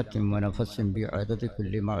لمحة ونفس بعدد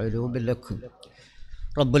كل معلوم لك.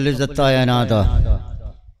 رب العزة يا نادا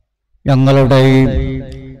ഞങ്ങളുടെ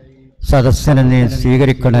സദസ്സിനെ നീ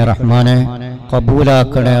സ്വീകരിക്കണേ റഹ്മാനെ,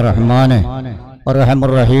 കബൂലാക്കണേ റഹ്മാനെ.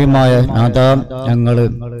 അർഹമർ റഹീമായ നാഥ, ഞങ്ങൾ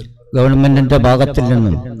ഗവൺമെന്റിന്റെ ഭാഗത്തിൽ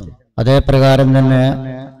നിന്നും അതേപ്രകാരം തന്നെ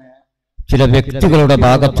ചില വ്യക്തികളുടെ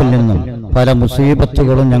ഭാഗത്തിൽ നിന്നും പല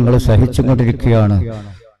മുസീബത്തുകളും ഞങ്ങൾ സഹിച്ചുകൊണ്ടിരിക്കുകയാണ്.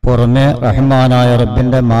 പുറമെ റഹ്മാനായ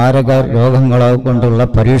റബ്ബിന്റെ മാരക രോഗങ്ങളെ കൊണ്ടുള്ള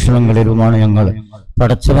പരീക്ഷണങ്ങളിലുമാണ് ഞങ്ങൾ.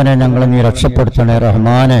 പടച്ചവനെ, ഞങ്ങളെ നീ രക്ഷപ്പെടുത്തണേ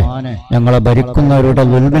റഹ്മാനെ. ഞങ്ങളെ ഭരിക്കുന്നവരുടെ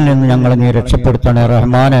ദുൽമിൽ നിന്ന് ഞങ്ങളെ നീ രക്ഷപ്പെടുത്തണേ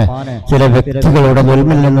റഹ്മാനെ. ചില വ്യക്തികളുടെ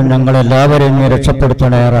ദുൽമിൽ നിന്നും ഞങ്ങളെല്ലാവരെയും നീ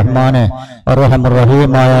രക്ഷപ്പെടുത്തണേ റഹ്മാനെ. അർഹമർ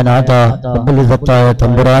റഹീമായ നാഥ, അബ്ദുൽഇസ്സത്തായ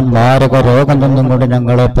തമ്പുരാൻ, മാരക രോഗം നിന്നും കൊണ്ട്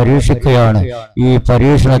ഞങ്ങളെ പരീക്ഷിക്കുകയാണ്. ഈ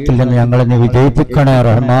പരീക്ഷണത്തിൽ നിന്ന് ഞങ്ങളെ നീ വിജയിപ്പിക്കണേ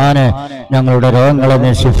റഹ്മാനെ. ഞങ്ങളുടെ രോഗങ്ങളെ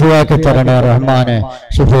നീ ശിഫയാക്കി തരണേ റഹ്മാനെ,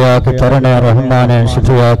 ശിഫയാക്കി തരണേ റഹ്മാനെ,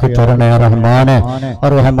 ശിഫയാക്കി തരണേ റഹ്മാനെ.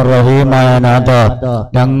 അർഹമർ റഹീമായ നാഥ,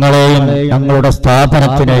 ഞങ്ങളെയും ഞങ്ങളുടെ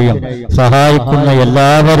സ്ഥാപനത്തിനെയും സഹായിക്കുന്ന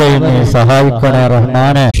എല്ലാവരെയും നീ സഹായിക്കണേ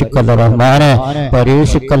റഹ്മാനെ. പരീക്ഷിക്കല്ല റഹ്മാനെ,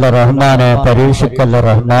 പരീക്ഷിക്കല്ല റഹ്മാനെ, പരീക്ഷിക്കല്ല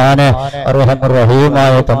റഹ്മാനെ. അർഹമർ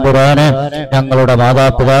റഹീമായ തമ്പുരാനെ, ഞങ്ങളുടെ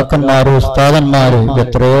മാതാപിതാക്കന്മാരും ഉസ്താദന്മാരും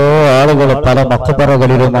എത്രയോ ആളുകൾ പല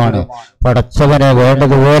മഖ്ബറകളിലുമാണ്. പടച്ചവനെ,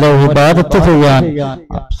 വേണ്ടതുപോലെ ഇബാദത്ത് ചെയ്യാൻ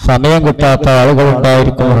സമയം കിട്ടാത്ത ആളുകൾ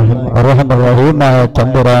ഉണ്ടായിരിക്കും. അർഹമർ റഹീമായ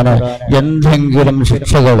തമ്പുരാനെ, എന്തെങ്കിലും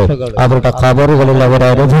ശിക്ഷകൾ അവരുടെ ഖബറുകളിൽ അവർ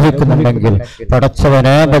അനുഭവിക്കുന്നുണ്ടെങ്കിൽ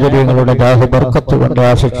പടച്ചവനെ, ബദരീങ്ങളുടെ ജാഹ് ബർക്കത്ത് കൊണ്ട്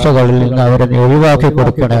ആ ശിക്ഷകളിൽ നിന്ന് അവരെ ഒഴിവാക്കി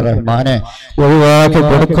കൊടുക്കണേ റഹ്മാനെ, ഒഴിവാക്കി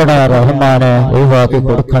കൊടുക്കണേ റഹ്മാനെ, ഒഴിവാക്കി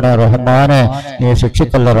കൊടുക്കണേ റഹ്മാനെ. നീ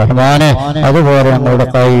ശിക്ഷിക്കല്ല റഹ്മാനെ. അതുപോലെ ഞങ്ങളുടെ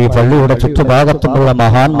ഈ പള്ളിയുടെ ചുറ്റുഭാഗത്തുള്ള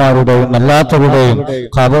മഹാന്മാരുടെയും അല്ലാത്തവരുടെയും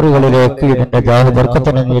ഖബറുകളിലേക്ക് ഇതിന്റെ ജാഹ്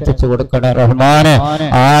ബർക്കത്തിനെ നീ എത്തിച്ചു കൊടുക്കണേ റഹ്മാനെ.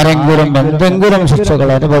 ആരെങ്കിലും എന്തെങ്കിലും ശിക്ഷകൾ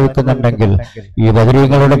അനുഭവിക്കുന്നുണ്ടെങ്കിൽ ഈ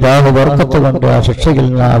ബദരീങ്ങളുടെ ജാഹ് ബർക്കത്ത് കൊണ്ട് ആ ശിക്ഷയിൽ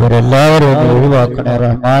നിന്ന് അവരെല്ലാവരെയും ഒഴിവാക്കി ഒഴിവാക്കണേ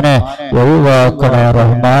റഹ്മാനെ, ഒഴിവാക്കണേ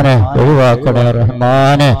റഹ്മാനെ, ഒഴിവാക്കണേ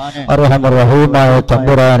റഹ്മാനെ. അർഹമർ റഹീമായ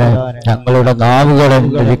തമ്പുരാനെ, ഞങ്ങളുടെ നാവുകളെ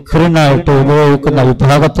ദിക്റിനായിട്ട് ഉപയോഗിക്കുന്ന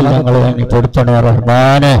വിഭാഗത്തിൽ ഞങ്ങളെ നീ പെടുത്തണേ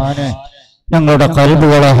റഹ്മാനെ. ഞങ്ങളുടെ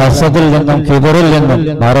ഖൽബുകളെ ഹസദിൽ നിന്നും കിബറിൽ നിന്നും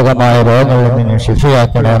മാരകമായ രോഗങ്ങളിൽ നിന്നും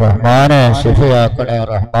ശിഫയാക്കണേ റഹ്മാനെ, ശിഫയാക്കണേ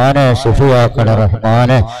റഹ്മാനെ, ശിഫയാക്കണേ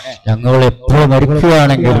റഹ്മാനെ. ഞങ്ങൾ എപ്പോൾ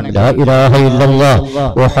മരിക്കുകയാണെങ്കിലും ലാ ഇലാഹ ഇല്ലല്ലാഹ്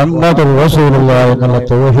മുഹമ്മദുർ റസൂലുള്ളാഹ് എന്നുള്ള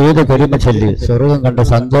തൗഹീദ് കലിമ ചൊല്ലി സ്വർഗ്ഗം കണ്ട്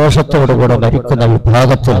സന്തോഷത്തോടുകൂടെ മരിക്കുന്ന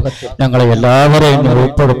വിഭാഗത്തിൽ ഞങ്ങളെ എല്ലാവരെയും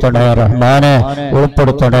ഉൾപ്പെടുത്തണേ റഹ്മാനെ,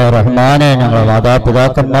 ഉൾപ്പെടുത്തണേ റഹ്മാനെ. ഞങ്ങളുടെ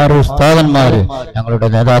മാതാപിതാക്കന്മാർ, ഉസ്താദന്മാര്, ഞങ്ങളുടെ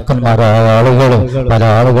നേതാക്കന്മാരായ ആളുകൾ, പല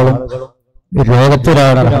ആളുകളും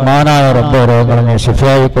രോഗത്തിലാണ്. റഹ്മാനായ റബ്ബേ, രോഗങ്ങളെ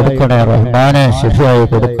ശിഫയായി കൊടുക്കണേ റഹ്മാനെ, ശിഫയായി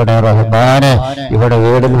കൊടുക്കണേ റഹ്മാനെ. ഇവിടെ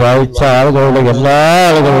വീടിൽ വായിച്ച ആളുകളുടെ എല്ലാ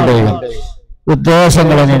ആളുകളുടെയും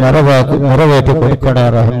ഉദ്ദേശങ്ങളെ നീ നിറവേറ്റി കൊടുക്കണേ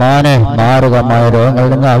റഹ്മാനെ. മാരകമായ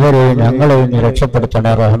രോഗങ്ങളിൽ നിന്ന് അവരെയും ഞങ്ങളെയും നീ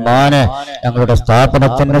രക്ഷപ്പെടുത്തണേ റഹ്മാനെ. ഞങ്ങളുടെ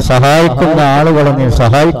സ്ഥാപനത്തിന് സഹായിക്കുന്ന ആളുകളെ നീ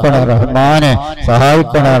സഹായിക്കണേ റഹ്മാനെ,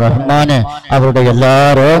 സഹായിക്കണേ റഹ്മാനെ. അവരുടെ എല്ലാ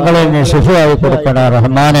രോഗങ്ങളെയും നീ ശിഫയായി കൊടുക്കണേ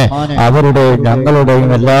റഹ്മാനെ. അവരുടെയും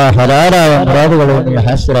ഞങ്ങളുടെയും എല്ലാ ഹലാലായ മുറാദുകളെയും നീ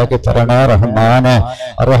ഹാസിലാക്കി തരണേ റഹ്മാനെ.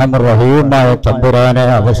 അർഹമർ റഹീമായ തമ്പുരാനെ,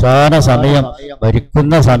 അവസാന സമയം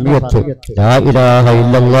മരിക്കുന്ന സമയത്ത് ലാ ഇലാഹ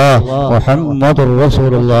ഇല്ലല്ലാഹ് മുഹമ്മദുർ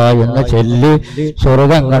റസൂലുള്ളാഹ് എന്ന് ചൊല്ലി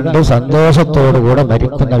സ്വർഗ്ഗം കണ്ട് സന്തോഷത്തോടുകൂടെ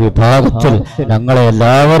മരിക്കുന്ന വിഭാഗത്തിൽ ഞങ്ങളെ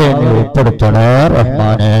എല്ലാവരെയും നീ ഉൾപ്പെടുത്തണേ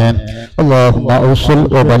റഹ്മാനെ. اللهم أوصل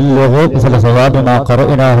وبلغ مثل ثواب ما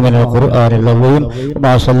قرأناه من القرآن العظيم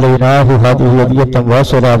وما صليناه هذه هدية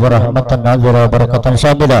واصلة ورحمة نازلة وبركة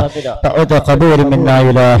شاملة بعد قبول منا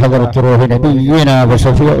إلى حضرة روح نبينا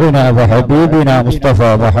وشفيعنا وحبيبنا مصطفى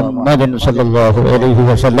محمد صلى الله عليه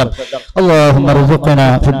وسلم. اللهم ارزقنا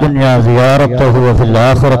في الدنيا زيارته وفي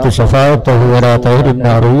الآخرة شفاعته ولا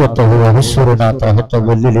تحرمنا رؤيته وحشرنا تحت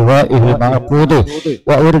ظل لوائه المعقود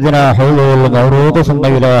وأردنا حوله المورود ثم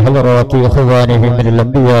إلى حضرات إخوانه من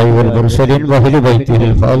الأنبياء والمرسلين وأهل بيته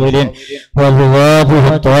الفاضلين وأزواجه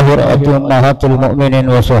الطاهرات أمهات المؤمنين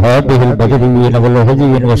وصحابه البدريين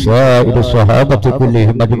والهديين وسائر الصحابة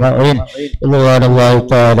كلهم أجمعين رضوان الله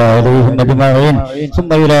تعالى عليهم أجمعين. ثم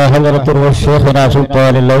إلى حضرة شيخنا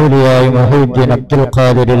سلطان الأولياء محي الدين عبد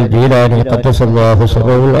القادر الجيلاني قدس الله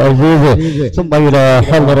سره العزيز. ثم إلى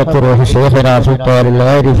حضرة روح شيخنا سلطان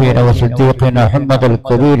العارفين وصديقنا محمد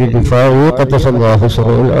الكبير الرفاعي قدس الله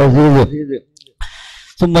سره العزيز.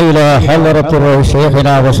 ثم إلى حضرة روح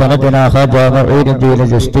شيخنا وسندنا خواجة معين الدين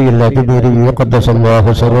الجشتي الأكبري قدس الله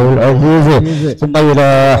سره العزيز. ثم إلى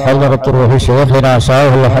حضرة روح شيخنا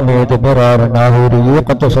شاه الحميد برار الناهوري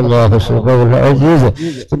قدس الله سره العزيز.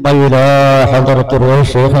 ثم إلى حضرة روح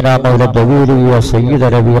شيخنا مولى الدويري والسيد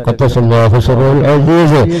ربي قدس الله سره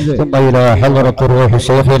العزيز. ثم إلى حضرة روح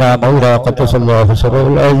شيخنا مولى قدس الله سره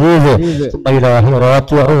العزيز. ثم إلى حضرات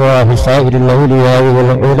أرواح سائر الأولياء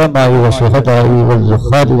والعلماء والشهداء والزخارف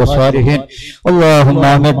والصالحين. اللهم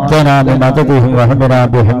أمدنا بمددهم وحمنا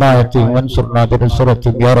بحمايتهم وانصرنا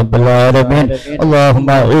بنصرتهم يا رب العالمين. اللهم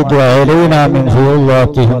أعيد علينا من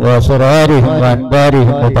فيولاتهم وأسرارهم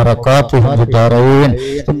وأنبارهم وبركاتهم في الدارين.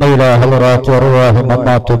 ثم إلى حضرات أرواح من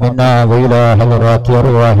ماتوا منا وإلى حضرات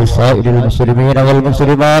أرواح سائر المسلمين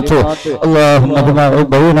والمسلمات. اللهم اجمع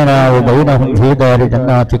بيننا وبينهم في دار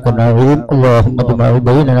جناتك النعيم. اللهم اجمع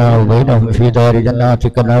بيننا وبينهم في دار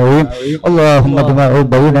جناتك النعيم. اللهم اجمع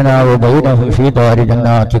بيننا وبينهم في دار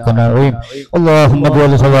جناتك النعيم. اللهم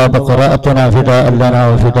اجعل ثواب قراءتنا فداء لنا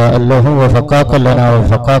وفداء لهم وفكاكا لنا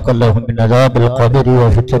وفكاكا لهم من عذاب القبر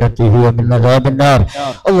وفتنته ومن عذاب النار.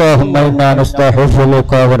 اللهم إنا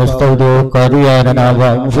نستحفظك ونستودعك دياننا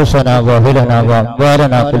وأنفسنا وأهلنا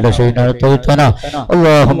وأموالنا كل شيء أعطيتنا.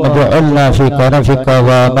 اللهم اجعلنا في كنفك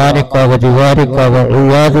وأمانك وجوارك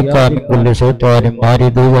وعياذك من كل شيطان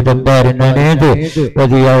مارد وجبار عنيد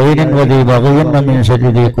وذي عين وذي بغي ومن شر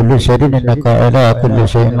كل شر إنك على كل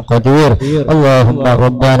شيء قدير. اللهم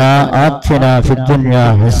ربنا آتنا في الدنيا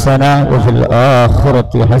حسنة وفي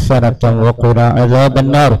الآخرة حسنة وقنا عذاب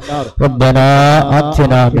النار. ربنا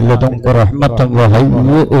آتنا من لدنك رحمة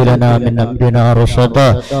وهيئ لنا من أمرنا رشدا.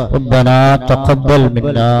 ربنا تقبل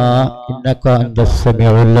منا إنك أنت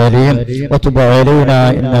السميع العليم وتب علينا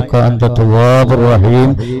إنك أنت التواب الرحيم.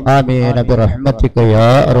 آمين برحمتك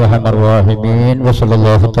يا أرحم الراحمين. وصلى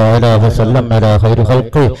الله تعالى وسلم على خير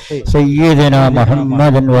خلقه سيدنا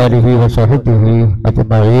محمد وآله وصحبه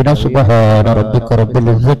أجمعين. سبحان ربك رب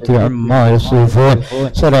العزة عما يصفون.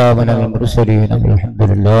 سلام على المرسلين والحمد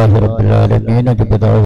لله رب العالمين.